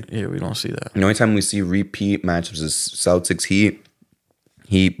 You feel me? Yeah, we don't see that. The only time we see repeat matchups is Celtics,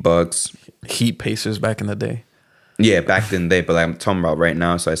 Heat, Bucks, Heat, Pacers back in the day. Yeah, back in the day, but like I'm talking about right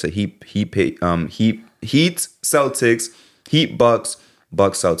now. So I said Heat, Celtics, Heat, Bucks,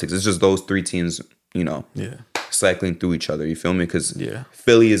 Celtics. It's just those three teams, cycling through each other. You feel me? Because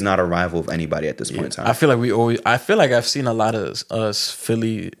Philly is not a rival of anybody at this point in time. I feel like I've seen a lot of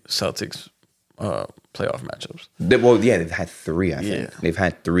Philly Celtics playoff matchups. They've had three. I think they've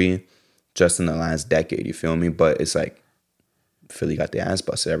had three just in the last decade. You feel me? But it's like Philly got their ass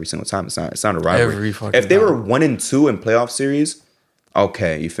busted every single time. It's not a rivalry. If they were 1-2 in playoff series,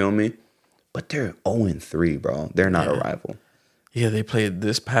 okay, you feel me? But they're 0-3, bro. They're not a rival. Yeah, they played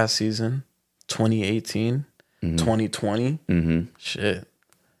this past season, 2018, 2020. Mm-hmm. Shit.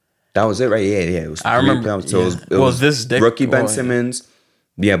 That was it, right? Yeah. It was. I remember. So it was this rookie Ben Simmons,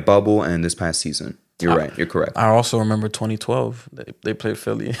 bubble, and this past season. You're right. You're correct. I also remember 2012. They played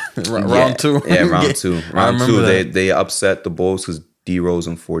Philly round two. Yeah, round two. Round two. They upset the Bulls because D Rose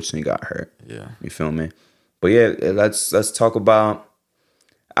unfortunately got hurt. Yeah, you feel me? But yeah, let's talk about.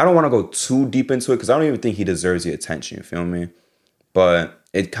 I don't want to go too deep into it because I don't even think he deserves the attention. You feel me? But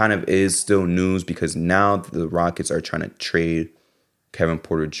it kind of is still news because now the Rockets are trying to trade Kevin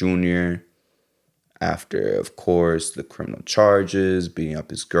Porter Jr. after, of course, the criminal charges, beating up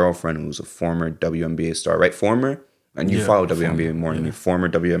his girlfriend, who was a former WNBA star, right? Former? And you follow WNBA more than me. Former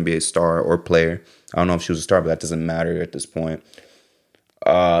WNBA star or player. I don't know if she was a star, but that doesn't matter at this point.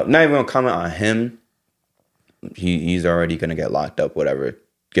 Not even going to comment on him. He's already going to get locked up, whatever.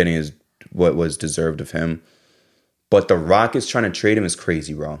 Getting what was deserved of him. But the Rockets trying to trade him is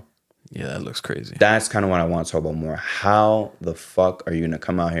crazy, bro. Yeah, that looks crazy. That's kind of what I want to talk about more. How the fuck are you going to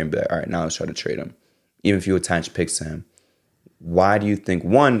come out here and be like, all right, now let's try to trade him? Even if you attach picks to him. Why do you think,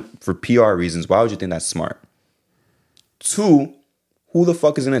 one, for PR reasons, why would you think that's smart? Two, who the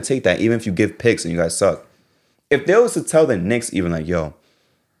fuck is going to take that even if you give picks and you guys suck? If they was to tell the Knicks even like, yo,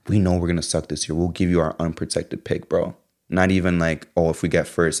 we know we're going to suck this year. We'll give you our unprotected pick, bro. Not even like, oh, if we get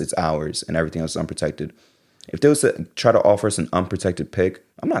first, it's ours and everything else is unprotected. If they was to try to offer us an unprotected pick,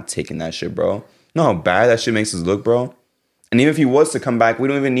 I'm not taking that shit, bro. You know how bad that shit makes us look, bro? And even if he was to come back, we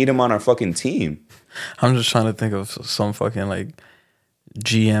don't even need him on our fucking team. I'm just trying to think of some fucking like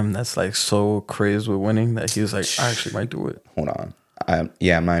GM that's like so crazed with winning that he's like, I actually might do it. Hold on. I'm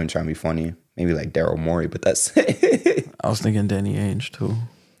not even trying to be funny. Maybe like Daryl Morey, but that's it. I was thinking Danny Ainge too.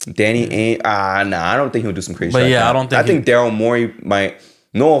 Danny Ainge, I don't think he'll do some crazy shit. But yeah, I think Daryl Morey might,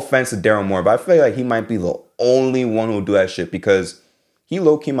 no offense to Daryl Morey, but I feel like he might be the only one who'll do that shit because he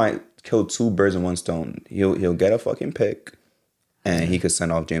low-key might kill two birds in one stone. He'll get a fucking pick and he could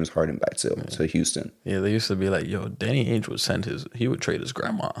send off James Harden back to Houston. Yeah, they used to be like, yo, Danny Ainge would trade his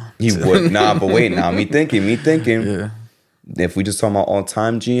grandma. He would. Nah, but wait, now me thinking. Yeah. If we just talking about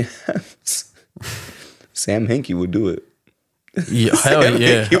all-time GMs, Sam Hinkie would do it. Yeah, hell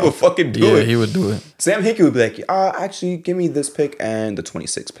yeah. He would fucking do it. Yeah, he would do it. Sam Hinkie would be like, actually, give me this pick and the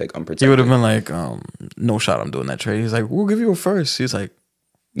 26th pick unprotected. He would have been like, no shot I'm doing that trade. He's like, we'll give you a first. He's like,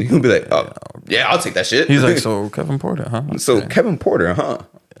 he'll be like, yeah, I'll take that shit. He's like, so Kevin Porter, huh? Okay. So Kevin Porter, huh?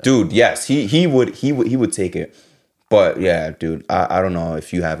 Yeah. Dude, yes, he would take it. But yeah, dude, I don't know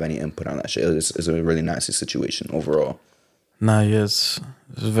if you have any input on that shit. It's a really nasty situation overall. Nah, yeah, it's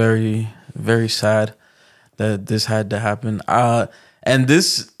very, very sad that this had to happen. And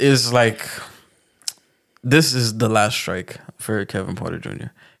this is the last strike for Kevin Porter Jr.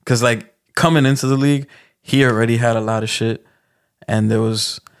 Because like coming into the league, he already had a lot of shit, and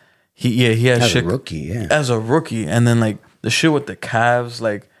he had as shit a rookie, as a rookie, and then like the shit with the Cavs,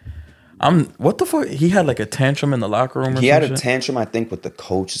 like What the fuck? He had like a tantrum in the locker room. He had a tantrum, I think, with the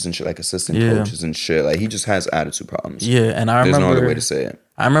coaches and shit, like assistant coaches and shit. Like he just has attitude problems. Yeah, and There's no other way to say it.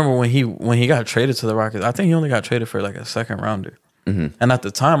 I remember when he got traded to the Rockets. I think he only got traded for like a second rounder. And at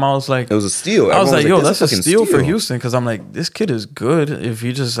the time, I was like, it was a steal. I was like, yo, that's a steal for Houston, because I'm like, this kid is good. If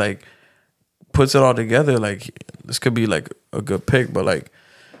he just like puts it all together, like this could be like a good pick. But like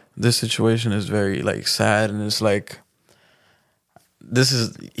this situation is very like sad, and it's like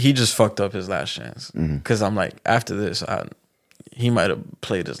he just fucked up his last chance. Because I'm like, after this, he might have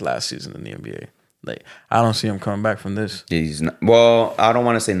played his last season in the NBA. Like I don't see him coming back from this. Yeah, he's not, well, I don't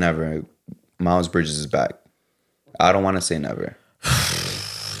want to say never. Miles Bridges is back. I don't want to say never.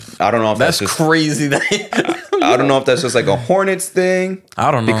 I don't know if that's just crazy. I don't know if that's just like a Hornets thing. I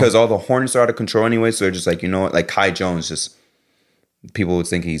don't know, because all the Hornets are out of control anyway. So they're just like, you know what, like Kai Jones, just people would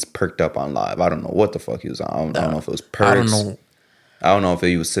think he's perked up on live. I don't know what the fuck he was on. I don't know if it was perks. I don't know if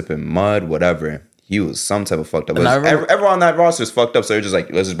he was sipping mud, whatever. He was some type of fucked up. Everyone on that roster is fucked up. So they're just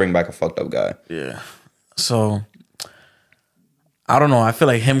like, let's just bring back a fucked up guy. Yeah. So I don't know. I feel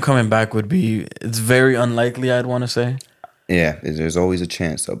like him coming back it's very unlikely, I'd want to say. Yeah, there's always a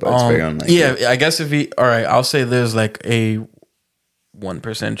chance though, but it's very unlikely. Yeah, I guess I'll say there's like a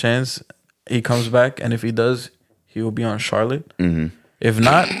 1% chance he comes back, and if he does, he will be on Charlotte. If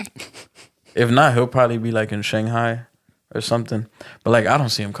not, he'll probably be like in Shanghai or something. But like, I don't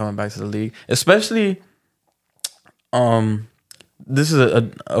see him coming back to the league, especially. This is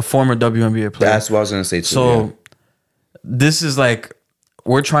a former WNBA player. That's what I was gonna say too. So this is like,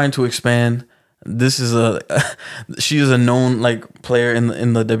 we're trying to expand. This is she is a known like player in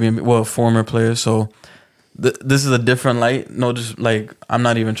the WNBA, well, former player. So this is a different light. No, just like, I'm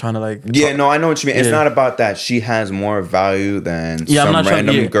not even trying to like. Yeah, no, I know what you mean. It's not about that. She has more value than some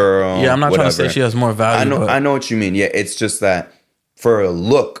random girl. Yeah, I'm not trying to say she has more value. I know what you mean. Yeah, it's just that for a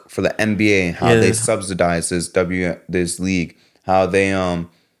look for the NBA, how they subsidize this league, how they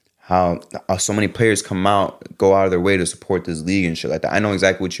how so many players go out of their way to support this league and shit like that. I know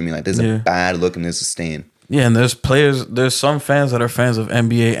exactly what you mean. Like, this is a bad look and this is a stain. Yeah, and there's some fans that are fans of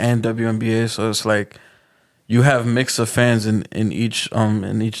NBA and WNBA, so it's like you have mix of fans in each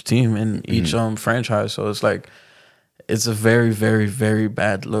team, in each franchise. So it's like, it's a very, very, very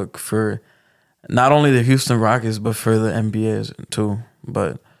bad look for not only the Houston Rockets, but for the NBA too.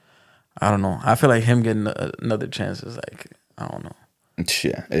 But I don't know. I feel like him getting another chance is like, I don't know.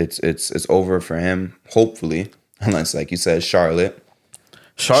 Yeah, it's over for him, hopefully, unless, like you said, Charlotte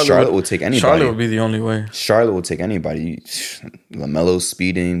will take anybody. Charlotte would be the only way. Charlotte will take anybody. LaMelo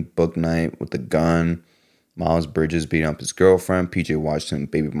speeding, Book Night with the gun, Miles Bridges beating up his girlfriend, PJ Washington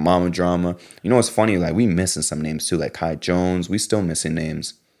baby mama drama. You know what's funny? Like, we missing some names too, like Kai Jones. We still missing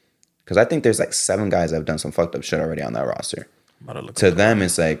names, because I think there's like 7 guys that have done some fucked up shit already on that roster. To them,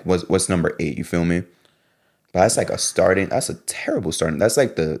 it's like, what's number 8? You feel me? But that's like that's a terrible starting. That's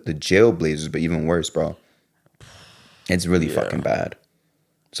like the Jailblazers, but even worse, bro. It's really fucking bad.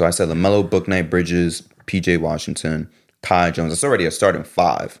 So I said LaMelo, Book Night, Bridges, PJ Washington, Kai Jones. That's already a starting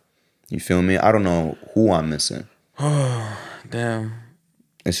 5. You feel me? I don't know who I'm missing. Oh, damn.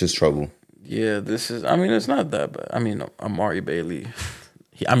 It's just trouble. Yeah, it's not that bad. I mean, Amari Bailey.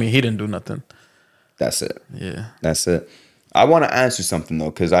 He didn't do nothing. That's it. Yeah. That's it. I want to ask you something,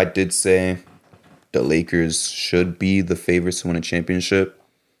 though, because I did say the Lakers should be the favorites to win a championship.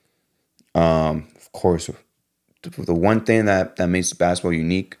 Of course, the one thing that makes basketball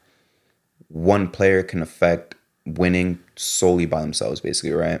unique, one player can affect winning solely by themselves,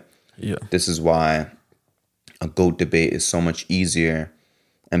 basically, right? Yeah. This is why a GOAT debate is so much easier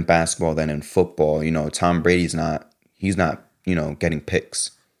in basketball than in football. You know, Tom Brady's not getting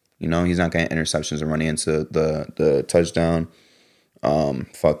picks. You know, he's not getting interceptions and running into the touchdown.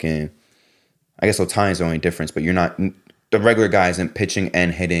 I guess Otani's the only difference, but you're not, the regular guy isn't pitching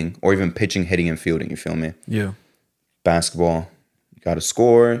and hitting, or even pitching, hitting, and fielding. You feel me? Yeah. Basketball, you got to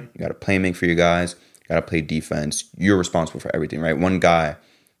score, you got to play make for your guys, you got to play defense. You're responsible for everything, right? One guy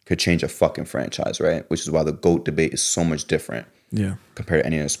could change a fucking franchise, right? Which is why the GOAT debate is so much different. Yeah. Compared to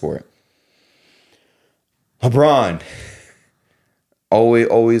any other sport. LeBron,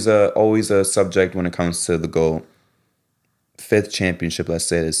 always a subject when it comes to the GOAT. 5th championship, let's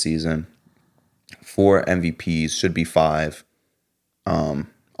say, this season. 4 MVPs, should be 5.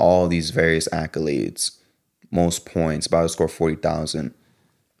 All these various accolades, most points, about to score 40,000.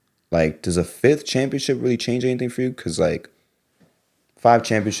 Like, does a 5th championship really change anything for you? Because, like, 5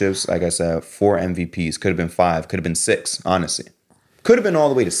 championships, like I said, 4 MVPs, could have been 5, could have been 6, honestly. Could have been all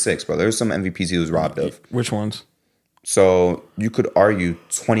the way to 6, bro. There's some MVPs he was robbed of. Which ones? So you could argue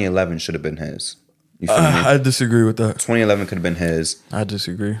 2011 should have been his. You feel me? I disagree with that. 2011 could have been his. I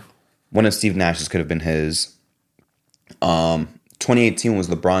disagree. One of Steve Nash's could have been his. 2018 was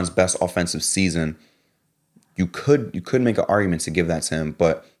LeBron's best offensive season. You could make an argument to give that to him,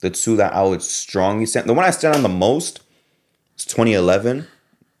 but the two that I would strongly stand, the one I stand on the most is 2011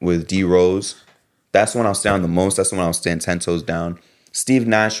 with D Rose. That's the one I'll stand on the most. That's the one I'll stand 10 toes down. Steve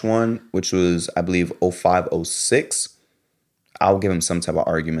Nash one, which was, I believe, 05, 06. I'll give him some type of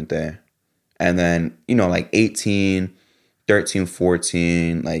argument there. And then, like 18, 13,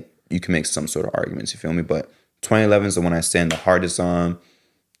 14, like you can make some sort of arguments, you feel me? But 2011 is the one I stand the hardest on.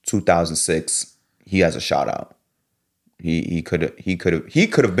 2006, he has a shout out. He could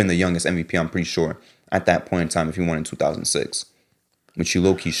have been the youngest MVP, I'm pretty sure, at that point in time if he won in 2006, which he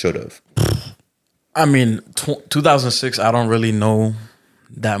low-key should have. I mean, 2006, I don't really know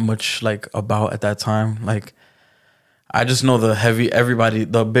that much like about at that time. Like, I just know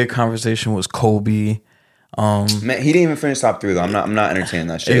the big conversation was Kobe. Man, he didn't even finish top three though. I'm not entertaining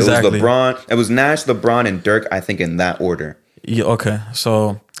that shit. Exactly. It was LeBron. It was Nash, LeBron, and Dirk. I think in that order. Yeah. Okay.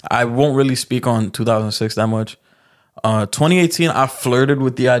 So I won't really speak on 2006 that much. 2018, I flirted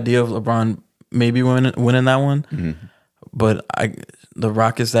with the idea of LeBron maybe winning that one, but the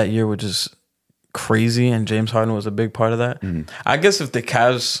Rockets that year were just crazy, and James Harden was a big part of that. I guess if the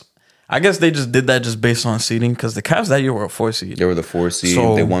Cavs, I guess they just did that just based on seeding, because the Cavs that year were a 4 seed. They were the 4 seed.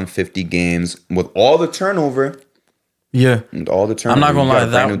 So, they won 50 games with all the turnover. Yeah, and all the turnover. I'm not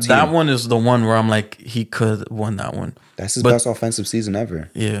gonna lie, that one is the one where I'm like, he could have won that one. That's his best offensive season ever.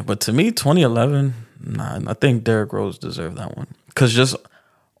 Yeah, but to me, 2011, I think Derrick Rose deserved that one, because just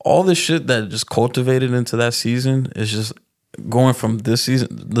all the shit that just cultivated into that season is just going from this season,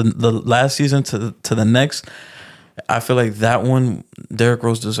 the last season to the next. I feel like that one, Derrick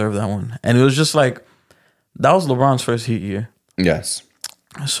Rose deserved that one. And it was just like, that was LeBron's first Heat year. Yes.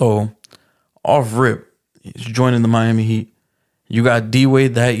 So, off rip, he's joining the Miami Heat. You got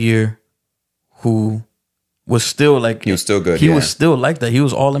D-Wade that year, who was still like... He was still good, He was still like that. He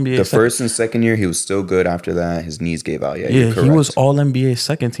was All-NBA. The first and second year, he was still good. After that, his knees gave out. Yeah, he was All-NBA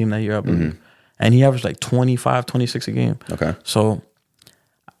second team that year, I believe. And he averaged like 25, 26 a game. Okay. So,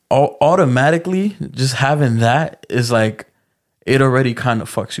 automatically, just having that is like, it already kind of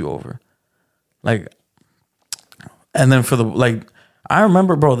fucks you over. Like, and then for the, like, I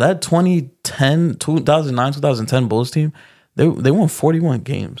remember, bro, that 2009, 2010 Bulls team, they won 41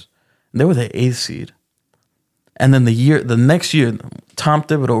 games. They were the 8th seed. And then the next year, Tom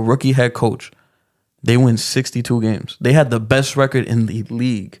Thibodeau, rookie head coach, they win 62 games. They had the best record in the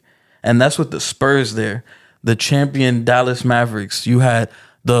league. And that's with the Spurs there. The champion Dallas Mavericks. You had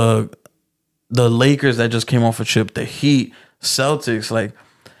the Lakers that just came off a chip, the Heat, Celtics, like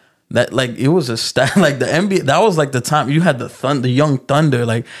that, like it was a stack, like the NBA, that was like the time you had the young Thunder,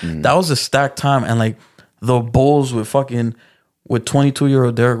 like that was a stacked time. And like the Bulls with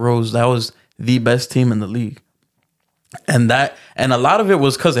 22-year-old Derrick Rose, that was the best team in the league. And a lot of it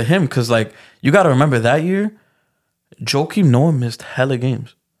was because of him, because like you got to remember that year, Joakim Noah missed hella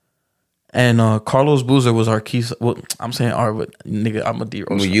games. And Carlos Boozer was our key. Well, I'm saying our, but nigga, I'm a D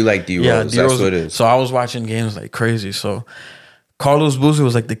Rose. Well, you like D Rose. Yeah, D Rose. That's what it is. So I was watching games like crazy. So Carlos Boozer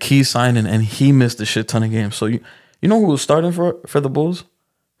was like the key signing, and he missed a shit ton of games. So you know who was starting for the Bulls?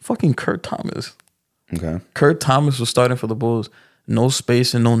 Fucking Kurt Thomas. Okay. Kurt Thomas was starting for the Bulls. No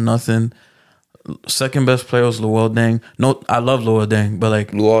space and no nothing. Second best player was Luol Deng. No, I love Luol Deng, but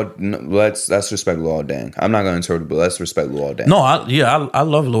like let's respect Luol Deng. I'm not going to interrupt, but let's respect Luol Deng. No, I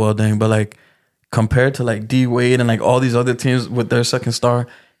love Luol Deng, but like compared to like D-Wade and like all these other teams with their second star,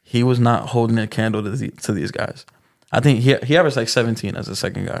 he was not holding a candle to these guys. I think he averaged like 17 as a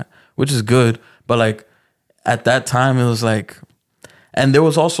second guy, which is good, but like at that time it was like, and there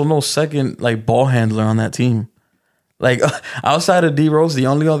was also no second like ball handler on that team. Like, outside of D Rose, the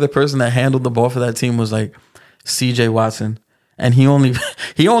only other person that handled the ball for that team was like CJ Watson, and he only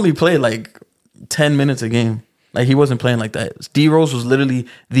played like 10 minutes a game. Like, he wasn't playing like that. D Rose was literally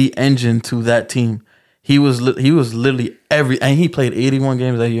the engine to that team. He was literally and he played 81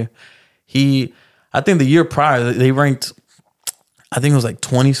 games that year. I think the year prior they ranked, I think it was like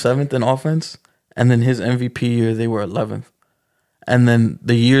 27th in offense, and then his MVP year they were 11th, and then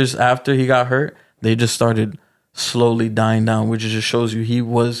the years after he got hurt, they just started slowly dying down, which just shows you he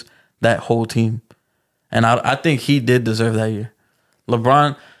was that whole team. And I think he did deserve that year.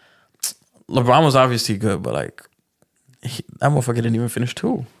 LeBron was obviously good, but like that motherfucker didn't even finish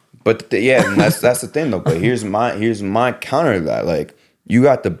 2. But and that's the thing though. But here's my counter to that. Like, you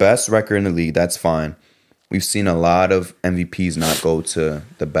got the best record in the league, that's fine. We've seen a lot of MVPs not go to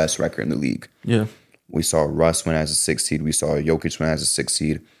the best record in the league. Yeah. We saw Russ win as a 6 seed. We saw Jokic win as a 6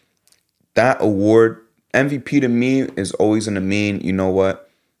 seed. That award, MVP to me, is always going to mean, you know what?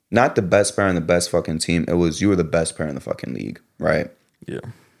 not the best player on the best fucking team. It was you were the best player in the fucking league, right? Yeah.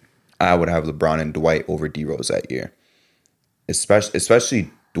 I would have LeBron and Dwight over D Rose that year.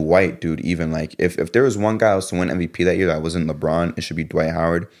 Especially Dwight, dude. Even like if there was one guy else to win MVP that year that wasn't LeBron, it should be Dwight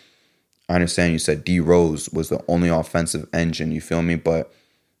Howard. I understand you said D Rose was the only offensive engine, you feel me? But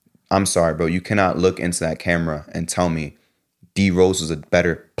I'm sorry, bro. You cannot look into that camera and tell me D Rose was a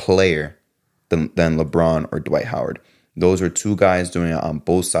better player than LeBron or Dwight Howard. Those were two guys doing it on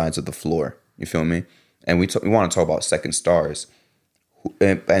both sides of the floor. You feel me? And we want to talk about second stars.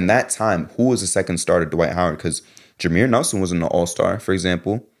 And that time, who was the second star to Dwight Howard? Because Jameer Nelson wasn't an all-star, for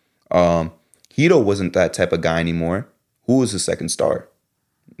example. Hito wasn't that type of guy anymore. Who was the second star?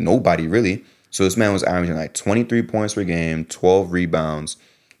 Nobody, really. So this man was averaging like 23 points per game, 12 rebounds,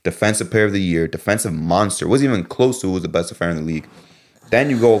 defensive player of the year, defensive monster. Wasn't even close to who was the best defender in the league. Then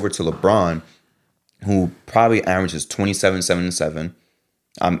you go over to LeBron, who probably averages 27, 7, and 7.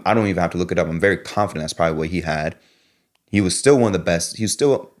 I don't even have to look it up. I'm very confident that's probably what he had. He was still one of the best. He was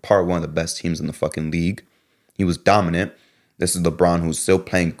still part of one of the best teams in the fucking league. He was dominant. This is LeBron, who's still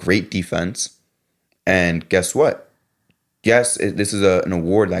playing great defense. And guess what? Yes, this is an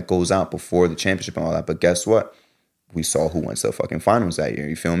award that goes out before the championship and all that. But guess what? We saw who went to the fucking finals that year.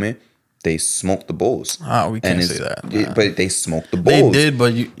 You feel me? They smoked the Bulls. We can't say that. But they smoked the Bulls. They did,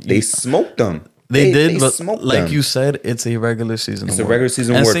 but they smoked them. They did, but like you said, it's a regular season award. It's a regular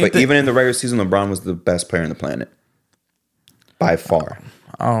season award. But even in the regular season, LeBron was the best player on the planet. By far.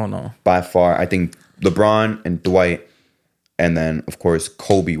 I don't know. By far. I think LeBron and Dwight and then, of course,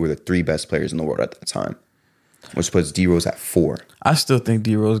 Kobe were the three best players in the world at that time, which puts D-Rose at 4. I still think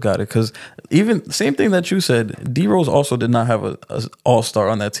D-Rose got it because even same thing that you said, D-Rose also did not have a all-star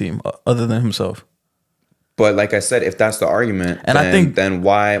on that team other than himself. But like I said, if that's the argument, and I think then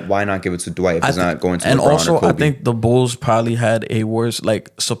why not give it to Dwight if it's not going to LeBron also, or Kobe? I think the Bulls probably had a worse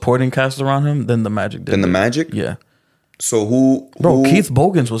like supporting cast around him than the Magic did. Than the Magic? Yeah. So who Keith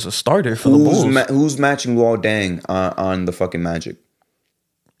Bogans was a starter for the Bulls. Who's matching Luol Deng on the fucking Magic?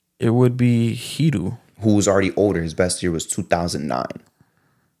 It would be Hedo. Who was already older. His best year was 2009.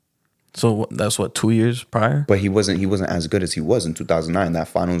 So that's what, 2 years prior? But he wasn't as good as he was in 2009. That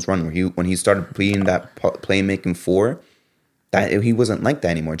finals run where when he started being that playmaking 4, that he wasn't like that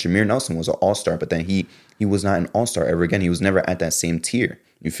anymore. Jameer Nelson was an all-star, but then he was not an all-star ever again. He was never at that same tier.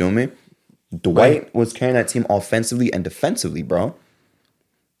 You feel me? Dwight was carrying that team offensively and defensively, bro.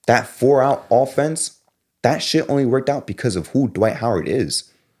 That 4-out offense, that shit only worked out because of who Dwight Howard is.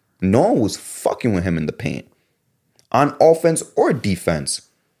 No one was fucking with him in the paint, on offense or defense.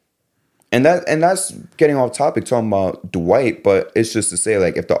 And that's getting off topic talking about Dwight, but it's just to say,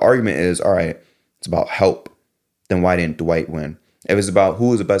 like, if the argument is, all right, it's about help, then why didn't Dwight win? If it's about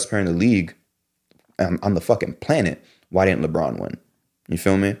who was the best player in the league on the fucking planet, why didn't LeBron win? You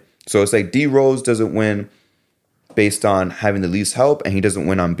feel me? So it's like D Rose doesn't win based on having the least help, and he doesn't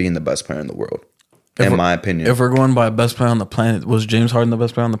win on being the best player in the world, in my opinion. If we're going by best player on the planet, was James Harden the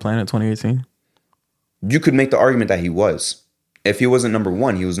best player on the planet in 2018? You could make the argument that he was. If he wasn't number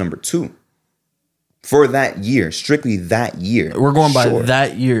 1, he was number 2. For that year, strictly that year. We're going by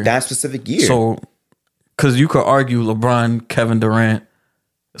that year. That specific year. So, because you could argue LeBron, Kevin Durant,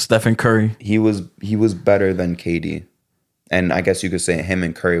 Stephen Curry. He was better than KD. And I guess you could say him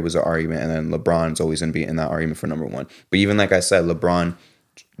and Curry was an argument, and then LeBron's always going to be in that argument for number 1. But even like I said, LeBron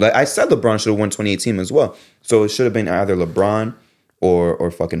should have won 2018 as well. So it should have been either LeBron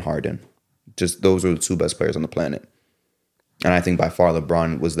or fucking Harden. Just those are the 2 best players on the planet. And I think by far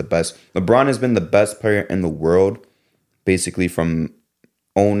LeBron was the best. LeBron has been the best player in the world basically from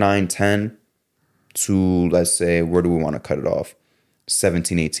 09-10 to, let's say, where do we want to cut it off?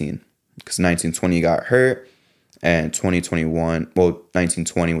 17-18. Because 19-20 got hurt. And 2021,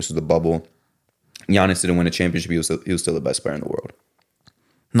 1920, which was the bubble. Giannis didn't win a championship. He was still the best player in the world.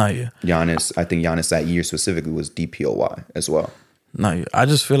 Not yet. I think Giannis that year specifically was DPOY as well. Not yet. I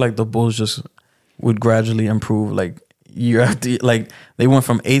just feel like the Bulls just would gradually improve, like, year after, like, they went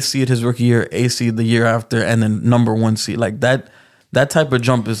from 8th seed his rookie year, 8th seed the year after, and then number 1 seed. Like, that type of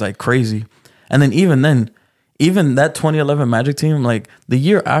jump is, like, crazy. And then even that 2011 Magic team, like, the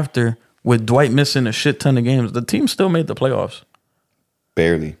year after, with Dwight missing a shit ton of games, the team still made the playoffs.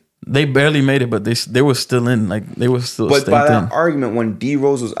 Barely. They barely made it, but they were still in. Like, they were still. But by that argument, when D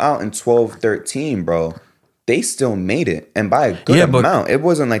Rose was out in 12-13, bro, they still made it, and by a good amount. It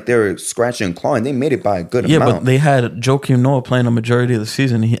wasn't like they were scratching and clawing. They made it by a good amount. Yeah, but they had Joakim Noah playing a majority of the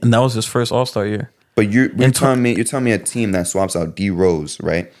season, and that was his first All-Star year. But you're telling me a team that swaps out D Rose,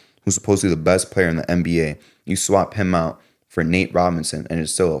 right, who's supposedly the best player in the NBA. You swap him out for Nate Robinson, and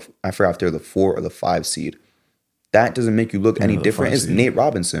it's still, I forgot if they're the 4 or the 5 seed. that doesn't make you look any different. It's Nate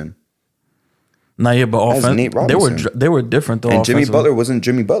Robinson. Nah, yeah, but Nate Robinson. they were different though. And Jimmy Butler wasn't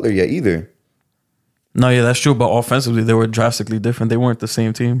Jimmy Butler yet either. No, yeah, that's true. But offensively, they were drastically different. They weren't the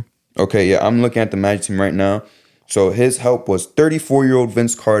same team. Okay, yeah, I'm looking at the Magic team right now. So his help was 34-year-old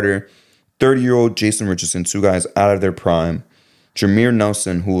Vince Carter, 30-year-old Jason Richardson, two guys out of their prime. Jameer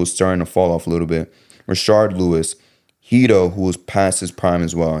Nelson, who was starting to fall off a little bit. Rashard Lewis. Hito, who was past his prime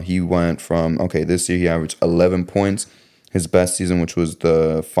as well. He went from, this year he averaged 11 points. His best season, which was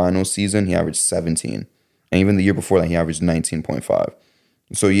the final season, he averaged 17. And even the year before that, he averaged 19.5.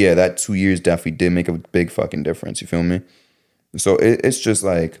 So, yeah, that 2 years definitely did make a big fucking difference. You feel me? So, it's just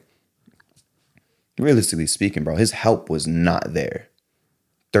like, realistically speaking, bro, his help was not there.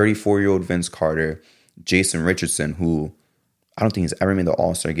 34-year-old Vince Carter, Jason Richardson, who I don't think he's ever made the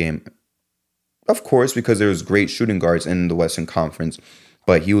All-Star game. Of course, because there was great shooting guards in the Western Conference,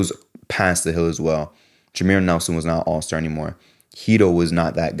 but he was past the hill as well. Jameer Nelson was not All-Star anymore. Hito was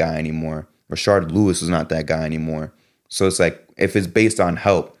not that guy anymore. Rashard Lewis was not that guy anymore. So it's like, if it's based on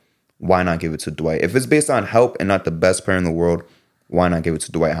help, why not give it to Dwight? If it's based on help and not the best player in the world, why not give it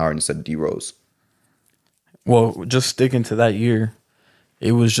to Dwight Howard instead of D Rose? Well, just sticking to that year,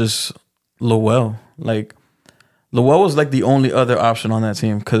 it was just Lowell. Like, Lowell was like the only other option on that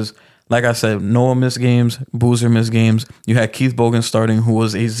team because, like I said, Noah missed games, Boozer missed games. You had Keith Bogan starting, who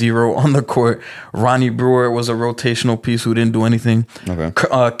was a zero on the court. Ronnie Brewer was a rotational piece who didn't do anything. Okay.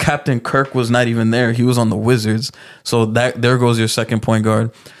 Captain Kirk was not even there. He was on the Wizards. So there goes your second point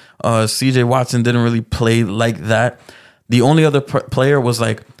guard. CJ Watson didn't really play like that. The only other player was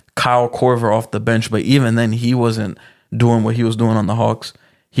like Kyle Korver off the bench, but even then he wasn't doing what he was doing on the Hawks.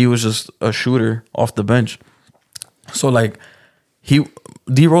 He was just a shooter off the bench. So like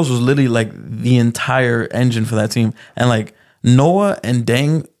D Rose was literally like the entire engine for that team. And like Noah and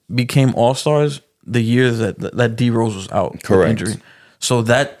Deng became all-stars the years that D Rose was out. Correct. With injury. So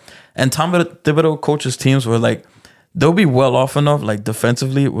that, and Tom Thibodeau coaches teams were like, they'll be well off enough like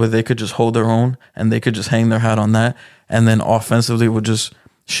defensively where they could just hold their own and they could just hang their hat on that. And then offensively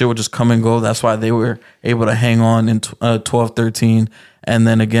shit would just come and go. That's why they were able to hang on in 12-13. And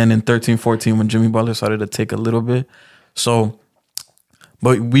then again in 13-14 when Jimmy Butler started to take a little bit. So,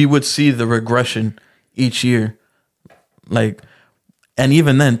 but we would see the regression each year. Like, and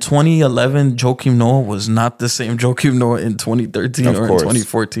even then, 2011, Joakim Noah was not the same Joakim Noah in 2013 or in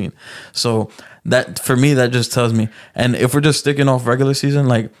 2014. So that, for me, that just tells me. And if we're just sticking off regular season,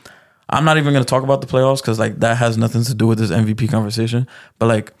 like, I'm not even going to talk about the playoffs because, like, that has nothing to do with this MVP conversation. But,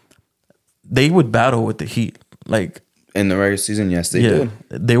 like, they would battle with the Heat. Like, in the regular season, yes, they did.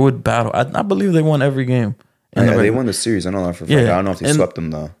 They would battle. I believe they won every game. They won the series. I know that for a fact. I don't know if they swept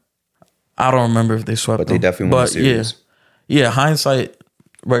them, though. I don't remember if they swept them. But they definitely won the series. Yeah, hindsight,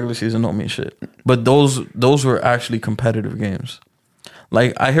 regular season don't mean shit. But those were actually competitive games.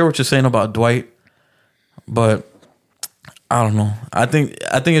 Like, I hear what you're saying about Dwight, but I don't know. I think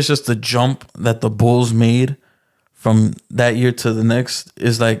it's just the jump that the Bulls made from that year to the next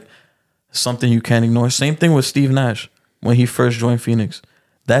is like something you can't ignore. Same thing with Steve Nash when he first joined Phoenix.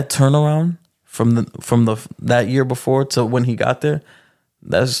 That turnaround from that year before to when he got there,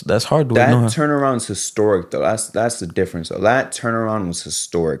 that's hard to ignore. That turnaround's historic though. That's the difference. So that turnaround was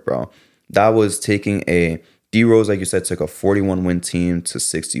historic, bro. That was taking a D Rose, like you said, took a 41-win team to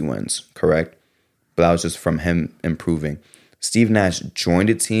 60 wins, correct? But that was just from him improving. Steve Nash joined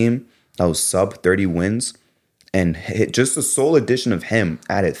a team that was sub 30 wins, and just the sole addition of him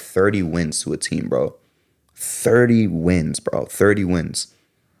added 30 wins to a team, bro. 30 wins, bro. 30 wins.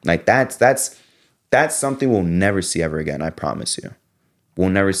 Like that's something we'll never see ever again. I promise you. We'll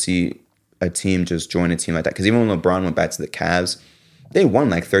never see a team just join a team like that. Because even when LeBron went back to the Cavs, they won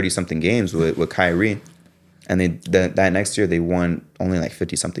like 30-something games with Kyrie. And that next year, they won only like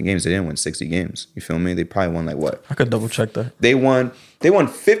 50-something games. They didn't win 60 games. You feel me? They probably won like what? I could double check that. They won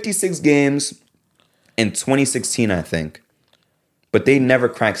 56 games in 2016, I think. But they never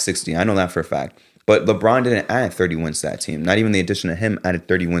cracked 60. I know that for a fact. But LeBron didn't add 30 wins to that team. Not even the addition of him added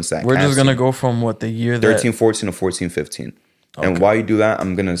 30 wins to that We're Cavs just going to team. go from what the year 13-14 to 14-15. Okay. And while you do that,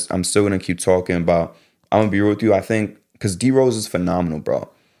 I'm still gonna keep talking about. I'm gonna be real with you. I think because D Rose is phenomenal, bro,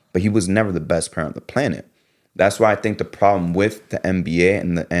 but he was never the best player on the planet. That's why I think the problem with the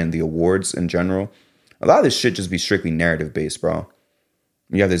NBA and the awards in general, a lot of this shit just be strictly narrative based, bro.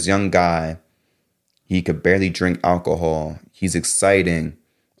 You have this young guy, he could barely drink alcohol. He's exciting.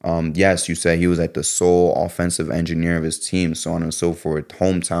 Yes, you say he was like the sole offensive engineer of his team, so on and so forth.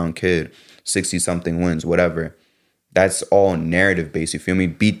 Hometown kid, 60-something wins, whatever. That's all narrative based. You feel me?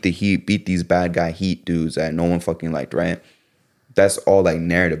 Beat the Heat, beat these bad guy Heat dudes that no one fucking liked, right? That's all like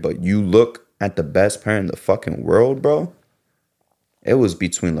narrative. But you look at the best player in the fucking world, bro, it was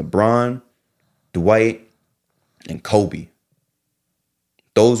between LeBron, Dwight, and Kobe.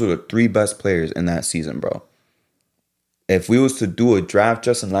 Those were the 3 best players in that season, bro. If we was to do a draft,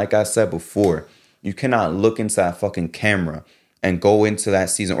 Justin, like I said before, you cannot look into that fucking camera and go into that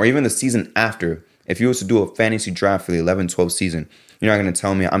season or even the season after. If you was to do a fantasy draft for the 11-12 season, you're not going to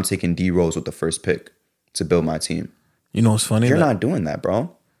tell me I'm taking D Rose with the first pick to build my team. You know what's funny? You're not doing that,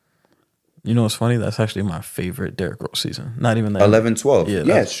 bro. You know what's funny? That's actually my favorite Derrick Rose season. Not even that. 11-12.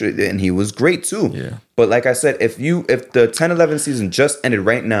 Yeah, sure. And he was great too. Yeah. But like I said, if the 10-11 season just ended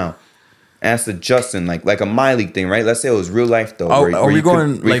right now, ask the Justin, like a My League thing, right? Let's say it was real life though. Are we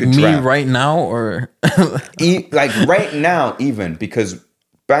going like me draft. Right now or like right now even because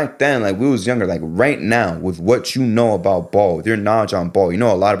back then like we was younger, like right now with what you know about ball, with your knowledge on ball, you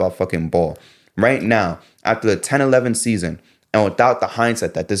know a lot about fucking ball. Right now, after the 10-11 season, and without the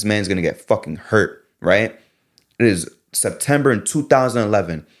hindsight that this man's gonna get fucking hurt, right? It is September in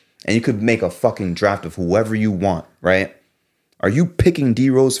 2011, and you could make a fucking draft of whoever you want, right? Are you picking D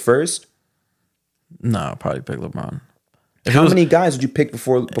Rose first? No, I'll probably pick LeBron. How many guys would you pick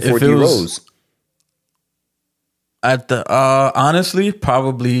before D Rose? At the honestly,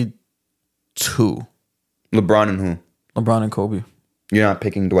 probably 2. LeBron and who? LeBron and Kobe. You're not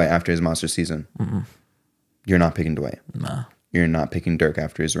picking Dwight after his monster season. Mm-mm. You're not picking Dwight. Nah. You're not picking Dirk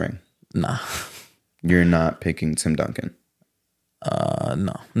after his ring. Nah. You're not picking Tim Duncan.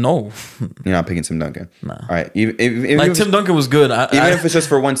 No. You're not picking Tim Duncan. Nah. All right. Even like Tim Duncan was good. Even if it's just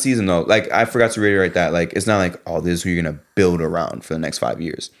for one season though, like I forgot to reiterate that. Like it's not like, oh, this is who you're gonna build around for the next 5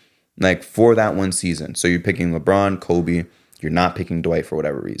 years. Like for that one season. So you're picking LeBron, Kobe. You're not picking Dwight for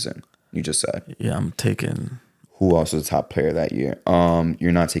whatever reason. You just said. Yeah, I'm taking. Who else was the top player that year?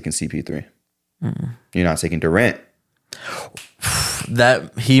 You're not taking CP3. You're not taking Durant.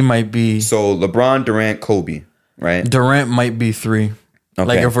 That he might be. So LeBron, Durant, Kobe, right? Durant might be 3. Okay.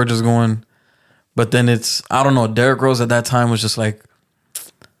 Like if we're just going, but then it's I don't know. Derrick Rose at that time was just like,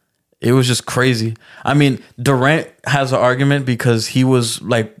 it was just crazy. I mean, Durant has an argument because he was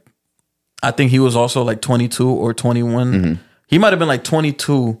like, I think he was also like 22 or 21. Mm-hmm. He might have been like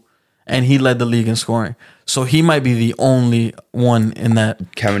 22, and he led the league in scoring. So he might be the only one in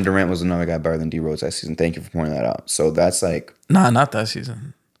that. Kevin Durant was another guy better than D Rose that season. Thank you for pointing that out. So that's like not that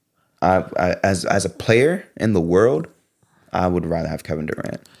season. As a player in the world, I would rather have Kevin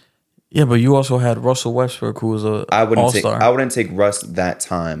Durant. Yeah, but you also had Russell Westbrook, who was a all-star. I wouldn't take Russ that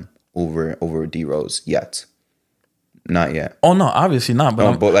time over D Rose yet. Not yet. Oh no, obviously not.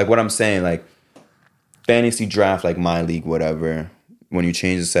 But but like what I'm saying, like fantasy draft, like My League, whatever. When you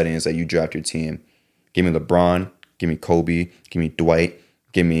change the settings, that you draft your team. Give me LeBron, give me Kobe, give me Dwight,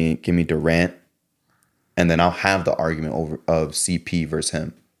 give me Durant, and then I'll have the argument of CP versus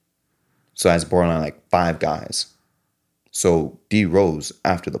him. So that's borderline like 5 guys. So D Rose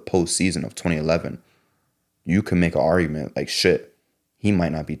after the postseason of 2011, you can make an argument like shit. He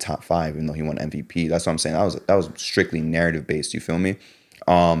might not be top 5 even though he won MVP. That's what I'm saying. That was strictly narrative based. You feel me?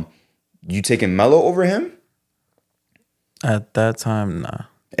 You taking Melo over him? At that time, nah.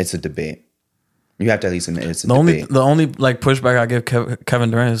 It's a debate. You have to at least admit it's a debate. The only like pushback I give Kevin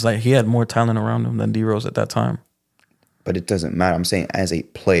Durant is like he had more talent around him than D Rose at that time. But it doesn't matter. I'm saying as a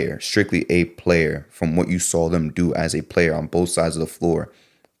player, strictly a player, from what you saw them do as a player on both sides of the floor,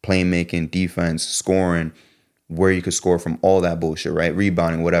 playmaking, defense, scoring, where you could score from, all that bullshit, right?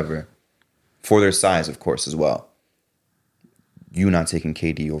 Rebounding, whatever. For their size, of course, as well. You not taking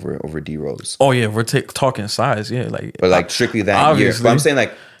KD over D Rose. Oh yeah, we're talking size, yeah, like. But like strictly that year. But I'm saying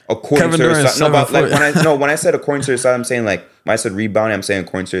like according to their size. No, but like when I said according to their size, I'm saying like when I said rebounding, I'm saying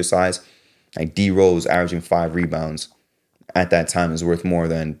according to their size, like D Rose averaging 5 rebounds at that time is worth more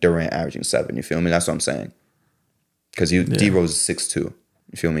than Durant averaging 7. You feel me? That's what I'm saying. Because D Rose is 6'2". You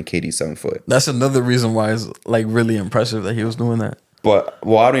feel me? KD 7 foot. That's another reason why it's like really impressive that he was doing that. But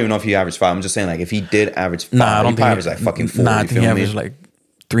well, I don't even know if he averaged 5. I'm just saying like if he did average 5, I don't he probably averaged like fucking 4. Nah, I think he averaged like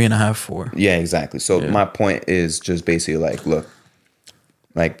 3.5, 4. Yeah, exactly. So my point is just basically like, look,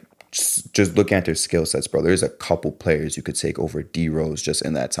 like just looking at their skill sets, bro. There's a couple players you could take over D Rose just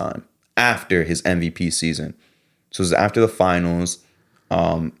in that time after his MVP season. So it was after the finals.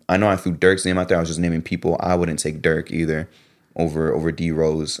 I know I threw Dirk's name out there. I was just naming people. I wouldn't take Dirk either over D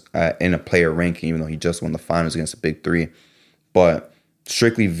Rose in a player ranking, even though he just won the finals against the Big 3. But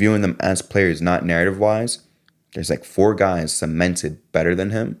strictly viewing them as players, not narrative wise, there's like 4 guys cemented better than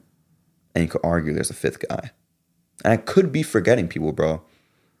him, and you could argue there's a 5th guy. And I could be forgetting people, bro.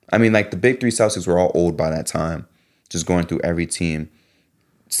 I mean, like the Big 3 Celtics were all old by that time, just going through every team.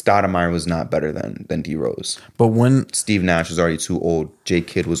 Stoudemire was not better than D Rose. But when Steve Nash was already too old, Jay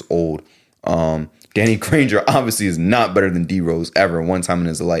Kidd was old. Danny Granger obviously is not better than D Rose ever one time in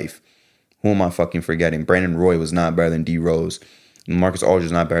his life. Who am I fucking forgetting? Brandon Roy was not better than D Rose. Marcus Aldridge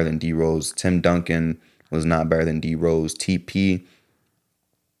was not better than D Rose. Tim Duncan was not better than D Rose. TP,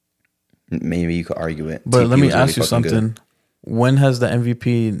 maybe you could argue it. But TP let me was really ask you fucking something. good. When has the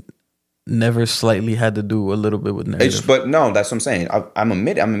MVP never slightly had to do a little bit with narrative? But no, that's what I'm saying. I'm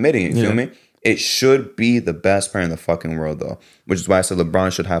admitting it. You feel me? It should be the best player in the fucking world, though, which is why I said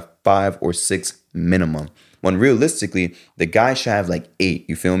LeBron should have 5 or 6 minimum. When realistically, the guy should have like 8.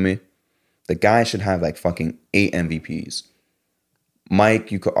 You feel me? The guy should have like fucking 8 MVPs.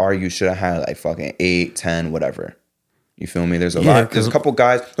 Mike, you could argue, should have had like fucking 8, 10, whatever. You feel me? There's a lot. There's a couple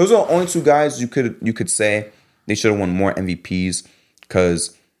guys. Those are the only 2 guys you could say they should have won more MVPs,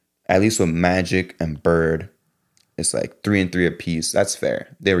 because at least with Magic and Bird, it's like 3 and 3 apiece. That's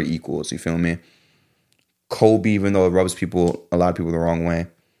fair. They were equals. You feel me? Kobe, even though it rubs a lot of people the wrong way,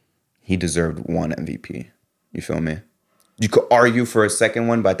 he deserved 1 MVP. You feel me? You could argue for a second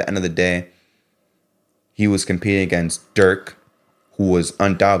one, but at the end of the day, he was competing against Dirk, who was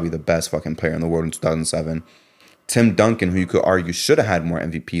undoubtedly the best fucking player in the world in 2007. Tim Duncan, who you could argue should have had more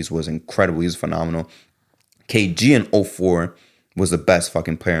MVPs, was incredible. He was phenomenal. KG in 2004 was the best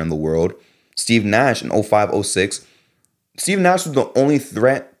fucking player in the world. Steve Nash in 2005, 06. Steve Nash was the only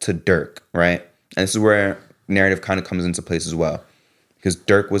threat to Dirk, right? And this is where narrative kind of comes into place as well. Because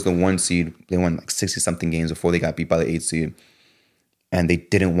Dirk was the 1 seed. They won like 60-something games before they got beat by the 8 seed. And they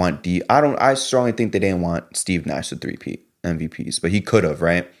didn't want I strongly think they didn't want Steve Nash to 3-peat MVPs. But he could have,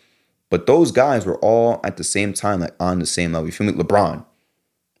 right? But those guys were all at the same time, like on the same level. You feel me? LeBron,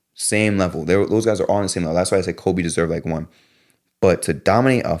 same level. Those guys are all on the same level. That's why I say Kobe deserved like 1. But to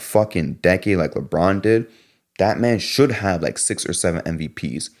dominate a fucking decade like LeBron did, that man should have like 6 or 7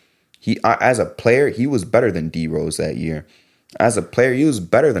 MVPs. As a player, he was better than D Rose that year. As a player, he was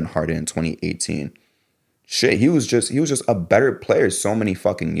better than Harden in 2018. Shit, he was just a better player so many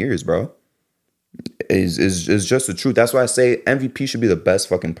fucking years, bro. Is just the truth. That's why I say MVP should be the best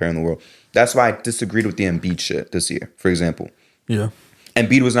fucking player in the world. That's why I disagreed with the Embiid shit this year, for example. Yeah.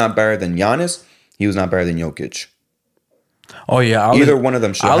 Embiid was not better than Giannis. He was not better than Jokic. Oh yeah, either one of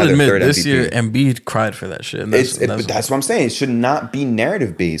them should have I'll had admit their third this MVP. year Embiid cried for that shit. That's what I'm saying. It should not be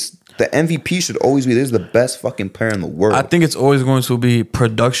narrative based. The MVP should always be, this is the best fucking player in the world. I think it's always going to be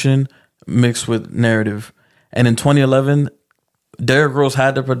production mixed with narrative. And in 2011, Derrick Rose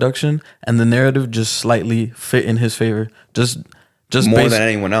had the production, and the narrative just slightly fit in his favor. Just more than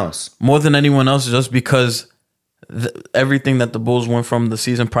anyone else. More than anyone else, just because everything that the Bulls went from the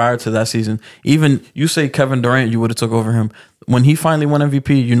season prior to that season. Even you say Kevin Durant, you would have took over him. When he finally won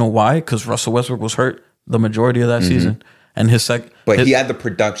MVP, you know why? Because Russell Westbrook was hurt the majority of that season. And he had the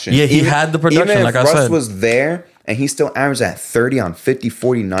production. Yeah, he had the production, even like if I Russ said. was there and he still averaged at 30 on 50,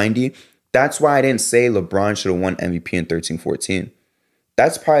 40, 90, that's why I didn't say LeBron should have won MVP in 13-14.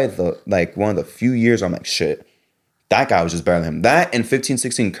 That's probably one of the few years I'm like, shit, that guy was just better than him. That and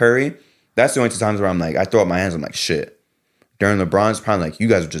 15-16 Curry, that's the only 2 times where I'm like, I throw up my hands, I'm like, shit. During LeBron's probably like, you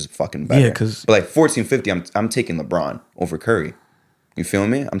guys are just fucking better. Yeah, because but like 14-15, I'm taking LeBron over Curry. You feel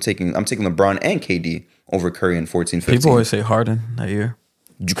me? I'm taking LeBron and KD over Curry in 14-15. People always say Harden that year.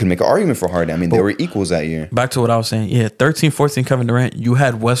 You could make an argument for Harden. I mean, they were equals that year. Back to what I was saying. Yeah, 13-14 Kevin Durant, you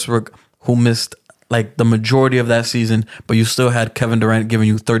had Westbrook who missed like the majority of that season, but you still had Kevin Durant giving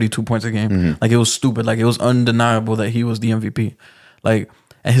you 32 points a game. Like, it was stupid. Like, it was undeniable that he was the MVP. Like,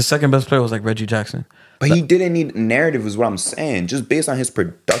 and his second best player was like Reggie Jackson. But he didn't need narrative is what I'm saying. Just based on his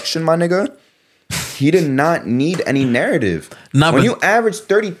production, my nigga, he did not need any narrative. When you average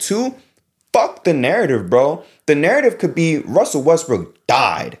 32, fuck the narrative, bro. The narrative could be Russell Westbrook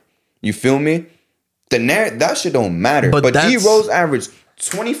died. You feel me? That shit don't matter. But D Rose averaged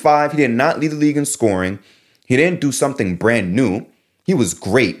 25. He did not lead the league in scoring. He didn't do something brand new. He was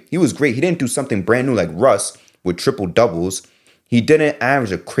great. He didn't do something brand new like Russ with triple doubles. He didn't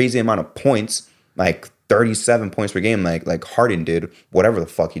average a crazy amount of points, like 37 points per game, like Harden did. Whatever the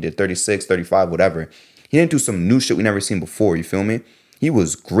fuck he did, 36, 35, whatever. He didn't do some new shit we never seen before. You feel me? He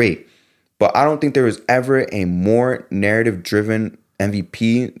was great. But I don't think there was ever a more narrative-driven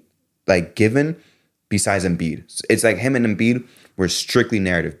MVP like given besides Embiid. It's like him and Embiid were strictly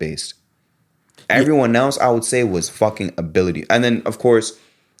narrative-based. Everyone else, I would say, was fucking ability. And then, of course,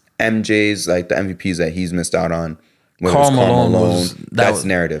 MJ's, like the MVPs that he's missed out on. Karl Malone. That's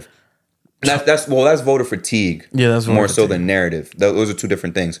narrative. That's voter fatigue. Yeah, that's more so than narrative. Those are 2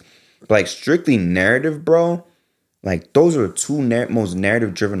 different things. But like strictly narrative, bro, like those are the 2 most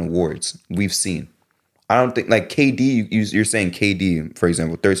narrative-driven awards we've seen. I don't think, like KD, you're saying KD, for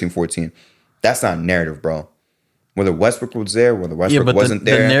example, 13-14. That's not narrative, bro. Whether Westbrook was there, whether Westbrook but wasn't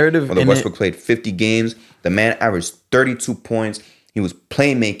the there, narrative whether in Westbrook played 50 games, the man averaged 32 points. He was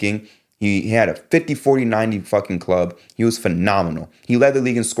playmaking. He had a 50, 40, 90 fucking club. He was phenomenal. He led the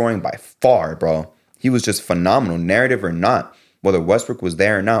league in scoring by far, bro. He was just phenomenal, narrative or not. Whether Westbrook was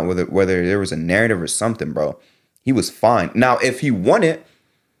there or not, whether there was a narrative or something, bro. He was fine. Now, if he won it,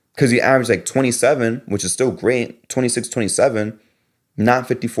 because he averaged like 27, which is still great, 26, 27, not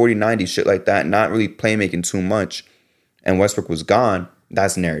 50, 40, 90, shit like that, not really playmaking too much, and Westbrook was gone,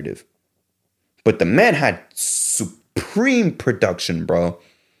 that's narrative. But the man had supreme production, bro.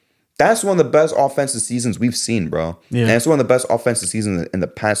 That's one of the best offensive seasons we've seen, bro. Yeah. And it's one of the best offensive seasons in the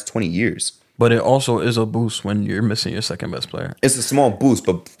past 20 years. But it also is a boost when you're missing your second best player. It's a small boost,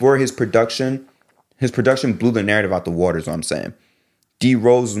 but for his production blew the narrative out the water, is what I'm saying. D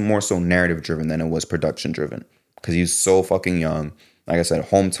Rose was more so narrative driven than it was production driven. Because he's so fucking young. Like I said,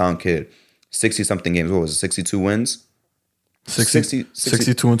 hometown kid. 60-something games. What was it? 62 wins? 62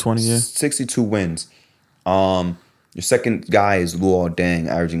 and 20, yeah. 62 wins. Your second guy is Luol Deng,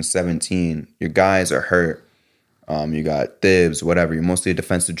 averaging 17. Your guys are hurt. You got Thibs, whatever. You're mostly a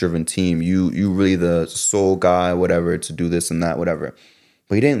defensive-driven team. You really the sole guy, whatever, to do this and that, whatever.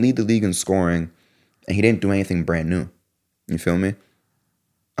 But he didn't lead the league in scoring, and he didn't do anything brand new. You feel me?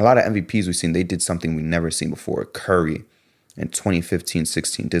 A lot of MVPs we've seen, they did something we never seen before. Curry in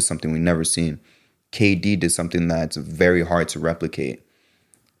 2015-16 did something we never seen. KD did something that's very hard to replicate.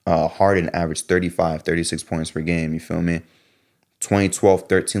 Harden averaged 35, 36 points per game. You feel me?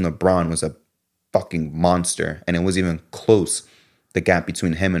 2012-13 LeBron was a fucking monster, and it wasn't even close. The gap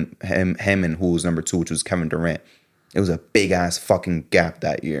between him and who was number 2, which was Kevin Durant. It was a big ass fucking gap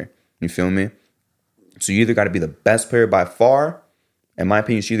that year. You feel me? So you either got to be the best player by far. In my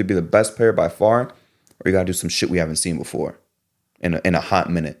opinion, you should either be the best player by far, or you got to do some shit we haven't seen before in a hot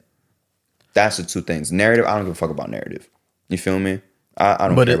minute. That's the two things. Narrative, I don't give a fuck about narrative. You feel me? I don't care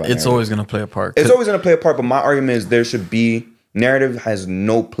about narrative. But it's always going to play a part. It's always going to play a part, but my argument is there should be... Narrative has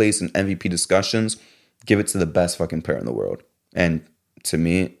no place in MVP discussions. Give it to the best fucking player in the world. And to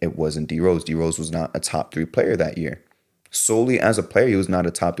me, it wasn't D Rose. D Rose was not a top 3 player that year. Solely as a player, he was not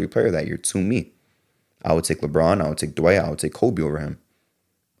a top 3 player that year to me. I would take LeBron, I would take Dwight, I would take Kobe over him.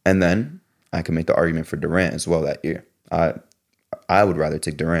 And then I can make the argument for Durant as well that year. I would rather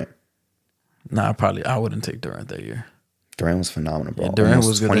take Durant. Nah, I wouldn't take Durant that year. Durant was phenomenal, bro. Yeah, Durant Almost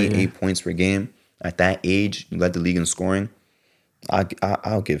was good 28 points per game. At that age, he led the league in scoring.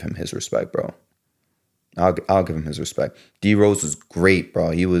 I'll give him his respect, bro. I'll give him his respect. D Rose was great, bro.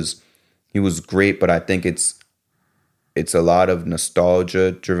 He was great, but I think it's a lot of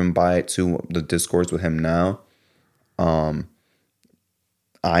nostalgia driven by it too. The discourse with him now.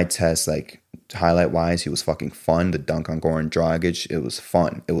 Eye test, like highlight wise, he was fucking fun. The dunk on Goran Dragic, it was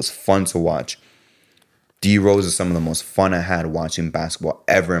fun. It was fun to watch. D Rose is some of the most fun I had watching basketball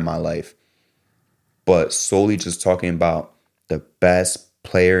ever in my life. But solely just talking about the best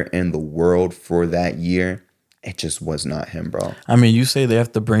player in the world for that year, it just was not him, bro. I mean, you say they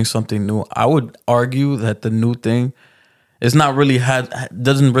have to bring something new. I would argue that the new thing is not really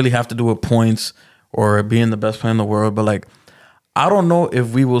doesn't really have to do with points or being the best player in the world. But like, I don't know if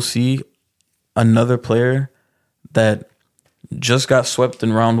we will see another player that just got swept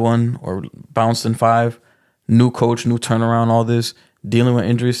in round 1 or bounced in 5, new coach, new turnaround, all this, dealing with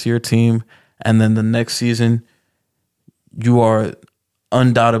injuries to your team, and then the next season, you are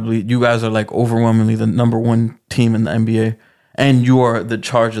undoubtedly, you guys are like overwhelmingly the number 1 team in the NBA, and you are the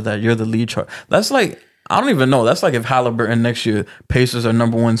charge of that. You're the lead charge. That's like, I don't even know. That's like if Halliburton next year, Pacers are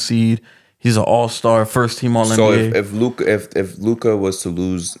number 1 seed. He's an all-star, first team all-NBA. So if Luka was to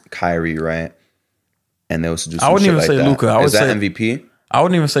lose Kyrie, right, and there was to do some I wouldn't shit even like say that, Luka. is that MVP? I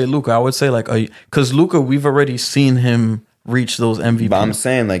wouldn't even say Luka. I would say like, because Luka, we've already seen him reach those MVP. But I'm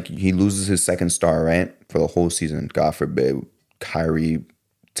saying like he loses his second star, right, for the whole season. God forbid, Kyrie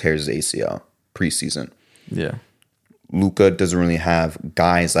tears his ACL preseason. Yeah. Luka doesn't really have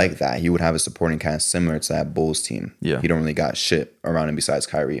guys like that. He would have a supporting cast similar to that Bulls team. Yeah. He don't really got shit around him besides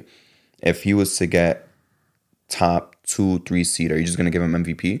Kyrie. If he was to get top 2, 3 seed, are you just going to give him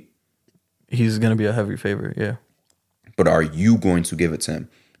MVP? He's going to be a heavy favorite, yeah. But are you going to give it to him?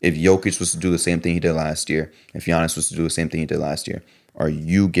 If Jokic was to do the same thing he did last year, if Giannis was to do the same thing he did last year, are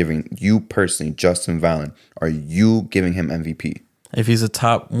you giving, you personally, Justin Valen, are you giving him MVP? If he's a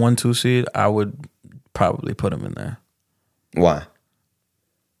top 1, 2 seed, I would probably put him in there. Why?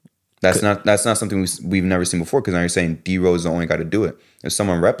 That's not something we've never seen before, because now you're saying D Rose is the only guy to do it. If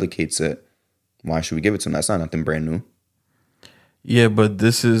someone replicates it, why should we give it to him? That's not nothing brand new. Yeah, but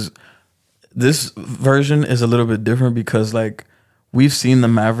this version is a little bit different because like we've seen the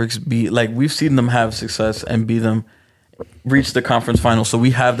Mavericks we've seen them have success and be them reach the conference final. So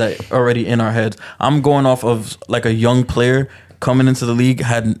we have that already in our heads. I'm going off of like a young player coming into the league,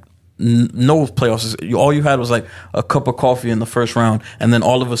 had no playoffs. All you had was like a cup of coffee in the first round, and then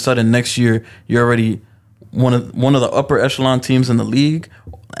all of a sudden next year you're already one of the upper echelon teams in the league,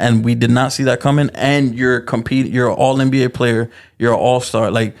 and we did not see that coming. And you're an all NBA player, you're an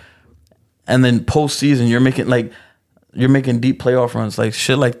all-star, like, and then postseason you're making deep playoff runs, like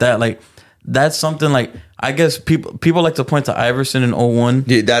shit like that. Like that's something like, I guess people like to point to Iverson in 01.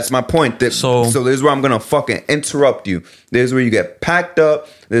 Yeah, that's my point. So this is where I'm gonna fucking interrupt you. This is where you get packed up.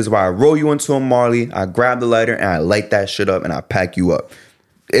 This is why I roll you into a Marley. I grab the lighter and I light that shit up and I pack you up.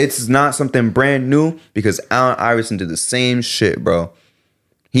 It's not something brand new because Allen Iverson did the same shit, bro.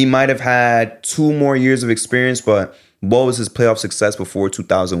 He might have had 2 more years of experience, but what was his playoff success before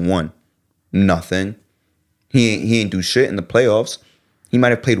 2001? Nothing. He ain't do shit in the playoffs. He might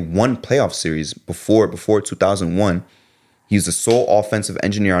have played 1 playoff series before 2001. He's the sole offensive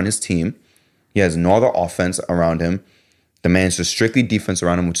engineer on his team. He has no other offense around him. The man's just strictly defense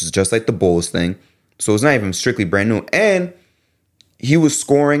around him, which is just like the Bulls thing. So it's not even strictly brand new. And he was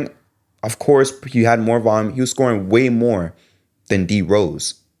scoring, of course, he had more volume. He was scoring way more than D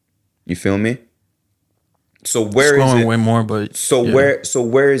Rose. You feel me? So where is it? Way more, but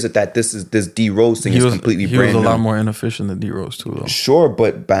where is it that this D Rose thing is completely brand new? He was a lot more inefficient than D Rose too, though. Sure,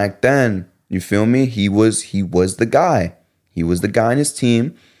 but back then, you feel me? He was the guy. He was the guy in his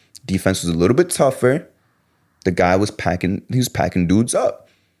team. Defense was a little bit tougher. The guy was packing dudes up.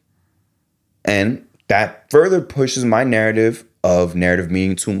 And that further pushes my narrative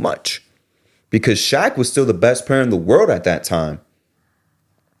being too much. Because Shaq was still the best player in the world at that time.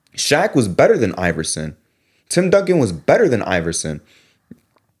 Shaq was better than Iverson. Tim Duncan was better than Iverson.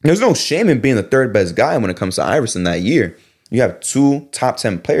 There's no shame in being the 3rd best guy when it comes to Iverson that year. You have 2 top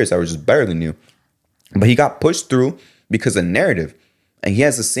 10 players that were just better than you. But he got pushed through because of narrative. And he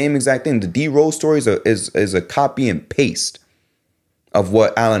has the same exact thing. The D Rose story is a copy and paste of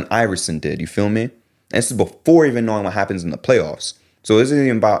what Allen Iverson did. You feel me? And this is before even knowing what happens in the playoffs. So this isn't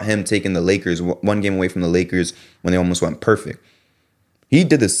even about him taking the Lakers 1 game away from the Lakers when they almost went perfect. He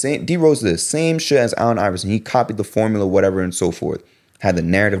did the same. D Rose did the same shit as Allen Iverson. He copied the formula, whatever, and so forth. Had the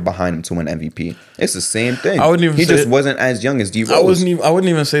narrative behind him to win MVP. It's the same thing. He just wasn't as young as D Rose. I wouldn't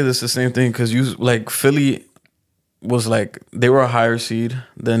even say this the same thing because Philly was like, they were a higher seed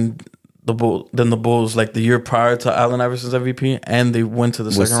than the Bulls like the year prior to Allen Iverson's MVP, and they went to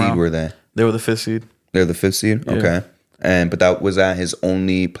the second round. What seed were they? They were the 5th seed. They're the 5th seed. Yeah. Okay. But that was his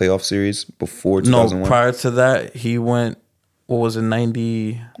only playoff series before 2001. No, prior to that, he went. What was it,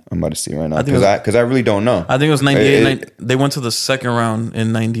 90? I'm about to see right now because I really don't know. I think it was 98. They went to the second round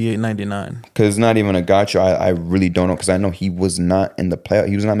in 98, 99. Because it's not even a gotcha. I really don't know because I know he was not in the playoff.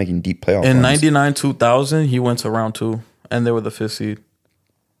 He was not making deep playoff in runs. 99, 2000, he went to round 2, and they were the 5th seed.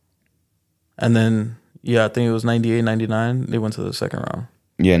 And then, I think it was 98, 99. They went to the second round.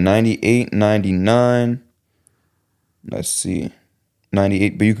 Yeah, 98, 99. Let's see.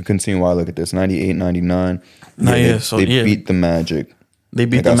 98, but you can continue while I look at this. 98, 99. They beat the Magic. They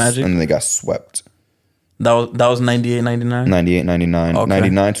beat the Magic? And then they got swept. That was 98, 99? 98, 99. Okay.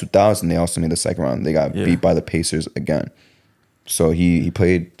 99, 2000, they also made the second round. They got beat by the Pacers again. So he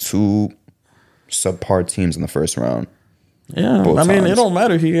played 2 subpar teams in the first round. Yeah, I mean, it don't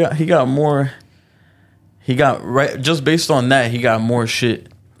matter. He got more. He got, right, just based on that, he got more shit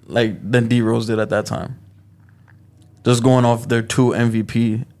than D Rose did at that time. Just going off their 2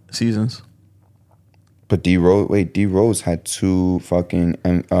 MVP seasons. But D Rose had 2 fucking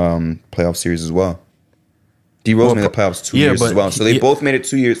playoff series as well. D Rose made the playoffs 2 years as well. So they both made it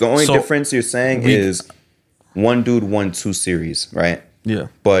 2 years. The only difference you're saying is one dude won 2 series, right? Yeah.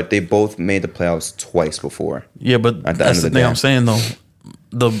 But they both made the playoffs twice before. Yeah, but that's the thing I'm saying though.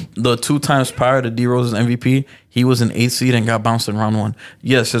 The 2 times prior to D Rose's MVP, he was an 8th seed and got bounced in round 1.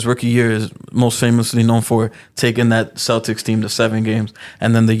 Yes, his rookie year is most famously known for taking that Celtics team to 7 games,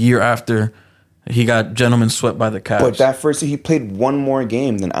 and then the year after, he got gentlemen swept by the Cavs. But that first year, he played 1 more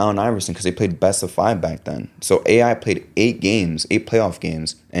game than Allen Iverson because they played best of 5 back then. So AI played 8 playoff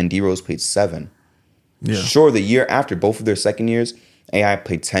games, and D Rose played 7. Yeah. Sure, the year after, both of their second years, AI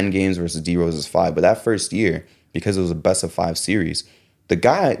played 10 games versus D Rose's 5. But that first year, because it was a best of 5 series, the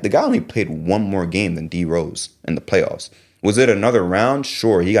guy only played 1 more game than D Rose in the playoffs. Was it another round?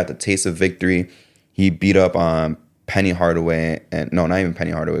 Sure, he got the taste of victory. He beat up Penny Hardaway, and no, not even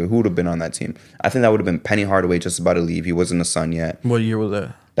Penny Hardaway. Who would have been on that team? I think that would have been Penny Hardaway just about to leave. He wasn't a Sun yet. What year was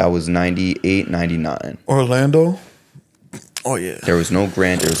that? That was 98, 99. Orlando? Oh yeah. There was no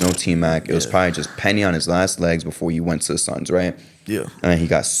Grant. There was no T-Mac. It was probably just Penny on his last legs before he went to the Suns, right? Yeah. And he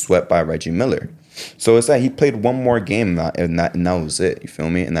got swept by Reggie Miller. So it's like he played one more game and that was it. You feel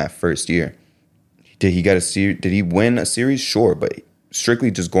me? In that first year, did he get a series? Did he win a series? Sure, but strictly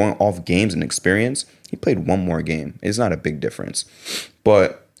just going off games and experience, he played one more game. It's not a big difference.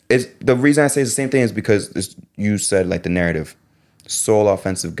 But it's the reason I say it's the same thing is because you said like the narrative, sole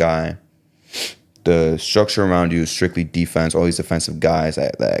offensive guy. The structure around you is strictly defense. All these defensive guys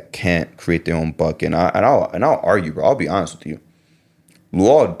that can't create their own bucket. And I'll argue, bro. I'll be honest with you.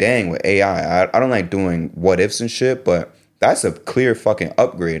 Luol Deng with AI. I don't like doing what ifs and shit, but that's a clear fucking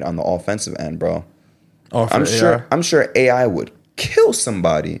upgrade on the offensive end, bro. Oh, I'm sure AI would kill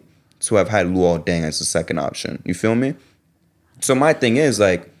somebody to have had Luol Deng as a second option. You feel me? So my thing is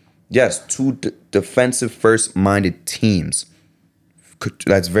like, yes, two defensive first minded teams.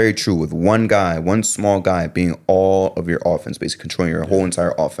 That's very true. With one guy, one small guy being all of your offense, basically controlling your whole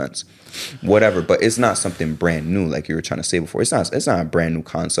entire offense, whatever. But it's not something brand new, like you were trying to say before. It's not a brand new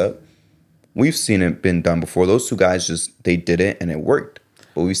concept. We've seen it been done before. Those two guys they did it and it worked.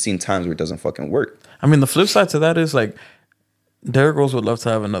 But we've seen times where it doesn't fucking work. I mean, the flip side to that is like Derrick Rose would love to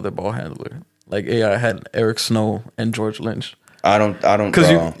have another ball handler. Like AI had Eric Snow and George Lynch. I don't, bro. I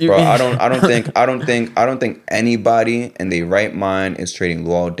don't think anybody in their right mind is trading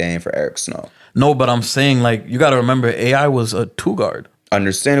Luol Deng for Eric Snow. No, but I'm saying like you got to remember AI was a 2-guard.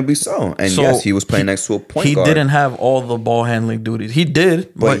 Understandably so, and so yes, he was playing next to a point guard. He didn't have all the ball handling duties. He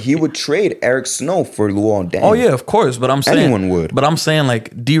did, but he would trade Eric Snow for Luol Deng. Oh yeah, of course. But I'm saying anyone would. But I'm saying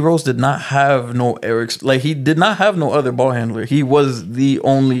like D Rose did not have no he did not have no other ball handler. He was the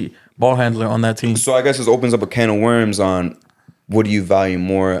only ball handler on that team. So I guess this opens up a can of worms on. What do you value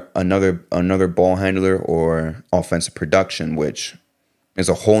more, another ball handler or offensive production, which is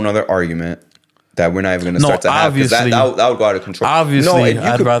a whole nother argument that we're not even going to start to have. Because that would go out of control. Obviously,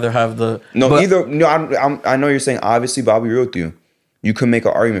 I'd rather have the... I know you're saying obviously, but I'll be real with you. You could make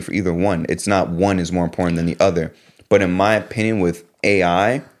an argument for either one. It's not one is more important than the other. But in my opinion, with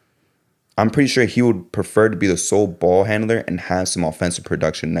AI, I'm pretty sure he would prefer to be the sole ball handler and have some offensive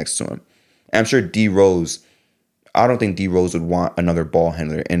production next to him. And I'm sure D Rose... I don't think D Rose would want another ball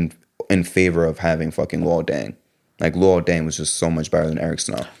handler in favor of having fucking Luol Deng. Like Luol Deng was just so much better than Eric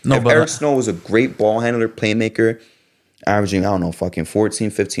Snow. If Eric Snow was a great ball handler, playmaker, averaging, I don't know, fucking 14,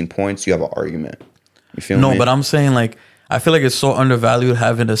 15 points, you have an argument. You feel me? No, but I'm saying like I feel like it's so undervalued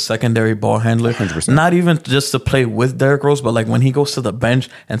having a secondary ball handler. 100%. Not even just to play with Derrick Rose, but like when he goes to the bench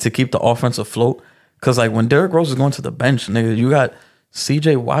and to keep the offense afloat. Because like when Derrick Rose is going to the bench, nigga, you got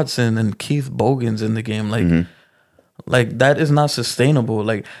CJ Watson and Keith Bogans in the game. Like, like that is not sustainable.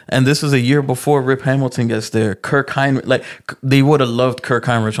 Like, and this is a year before Rip Hamilton gets there. Kirk Heinrich, like they would have loved Kirk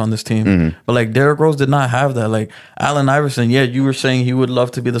Heinrich on this team, but like Derrick Rose did not have that. Like Allen Iverson, yeah, you were saying he would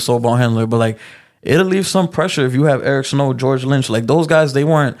love to be the sole ball handler, but like it'll leave some pressure if you have Eric Snow, George Lynch. Like those guys, they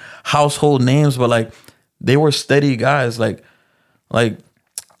weren't household names, but like they were steady guys. Like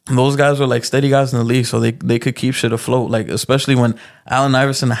those guys were like steady guys in the league, so they could keep shit afloat. Like especially when Allen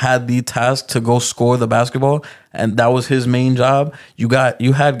Iverson had the task to go score the basketball, and that was his main job. You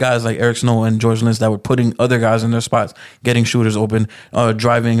had guys like Eric Snow and George Lynch that were putting other guys in their spots, getting shooters open,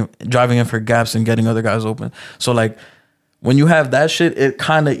 driving in for gaps and getting other guys open. So like when you have that shit, it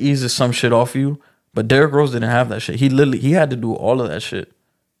kind of eases some shit off you. But Derrick Rose didn't have that shit. He had to do all of that shit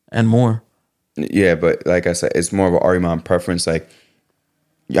and more. Yeah, but like I said, it's more of an argument on preference. Like,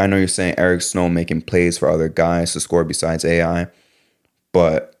 I know you're saying Eric Snow making plays for other guys to score besides AI,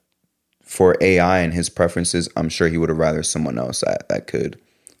 but for AI and his preferences, I'm sure he would have rather someone else that could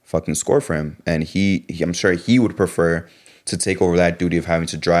fucking score for him. And I'm sure he would prefer to take over that duty of having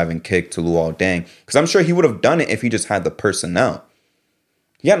to drive and kick to Luol Deng, because I'm sure he would have done it if he just had the personnel.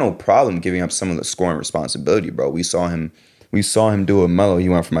 He had no problem giving up some of the scoring responsibility, bro. We saw him do a Melo. He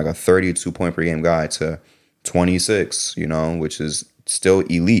went from like a 32 point per game guy to 26, which is still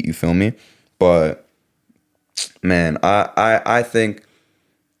elite, you feel me? But man, I think,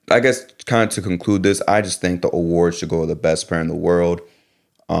 I guess kind of to conclude this, I just think the award should go to the best player in the world.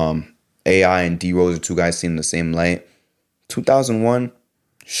 AI and D Rose are two guys seen in the same light. 2001,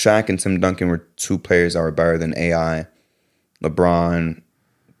 Shaq and Tim Duncan were two players that were better than AI. LeBron,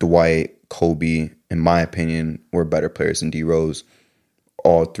 Dwight, Kobe, in my opinion, were better players than D Rose.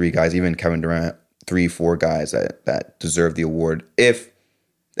 All three guys, even Kevin Durant, 3-4 guys that deserve the award if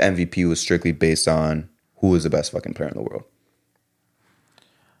the MVP was strictly based on who is the best fucking player in the world.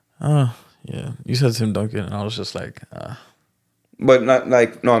 Yeah. You said Tim Duncan, and I was just like, But not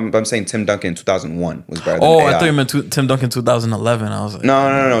like, no, I'm saying Tim Duncan in 2001 was better than AI. I thought you meant Tim Duncan 2011. I was like,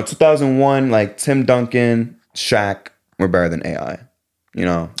 No. 2001, like Tim Duncan, Shaq, we're better than AI. You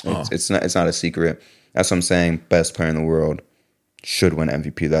know, it's not a secret. That's what I'm saying. Best player in the world should win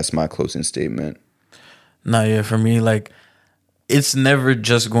MVP. That's my closing statement. Nah, yeah, for me, like, it's never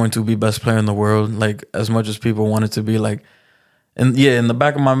just going to be best player in the world. Like, as much as people want it to be, like, and yeah, in the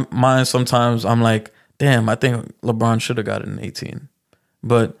back of my mind, sometimes I'm like, damn, I think LeBron should have got an 18.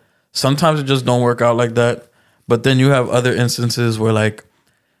 But sometimes it just don't work out like that. But then you have other instances where, like,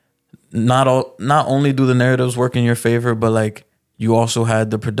 not only do the narratives work in your favor, but like you also had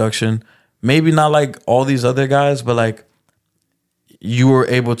the production. Maybe not like all these other guys, but like you were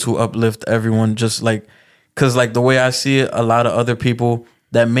able to uplift everyone. Just like, because like the way I see it, a lot of other people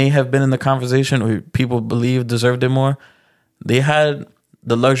that may have been in the conversation or people believe deserved it more, they had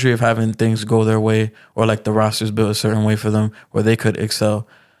the luxury of having things go their way, or like the rosters built a certain way for them where they could excel.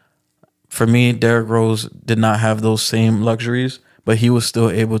 For me, Derrick Rose did not have those same luxuries, but he was still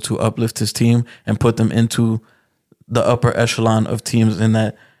able to uplift his team and put them into the upper echelon of teams in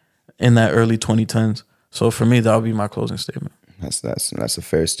that early 2010s. So for me, that would be my closing statement. That's a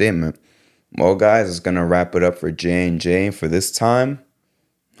fair statement. Well, guys, it's gonna wrap it up for J&J for this time.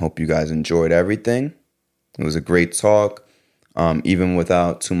 Hope you guys enjoyed everything. It was a great talk, even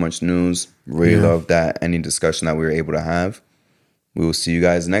without too much news. Really love that any discussion that we were able to have. We will see you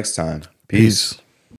guys next time. Peace.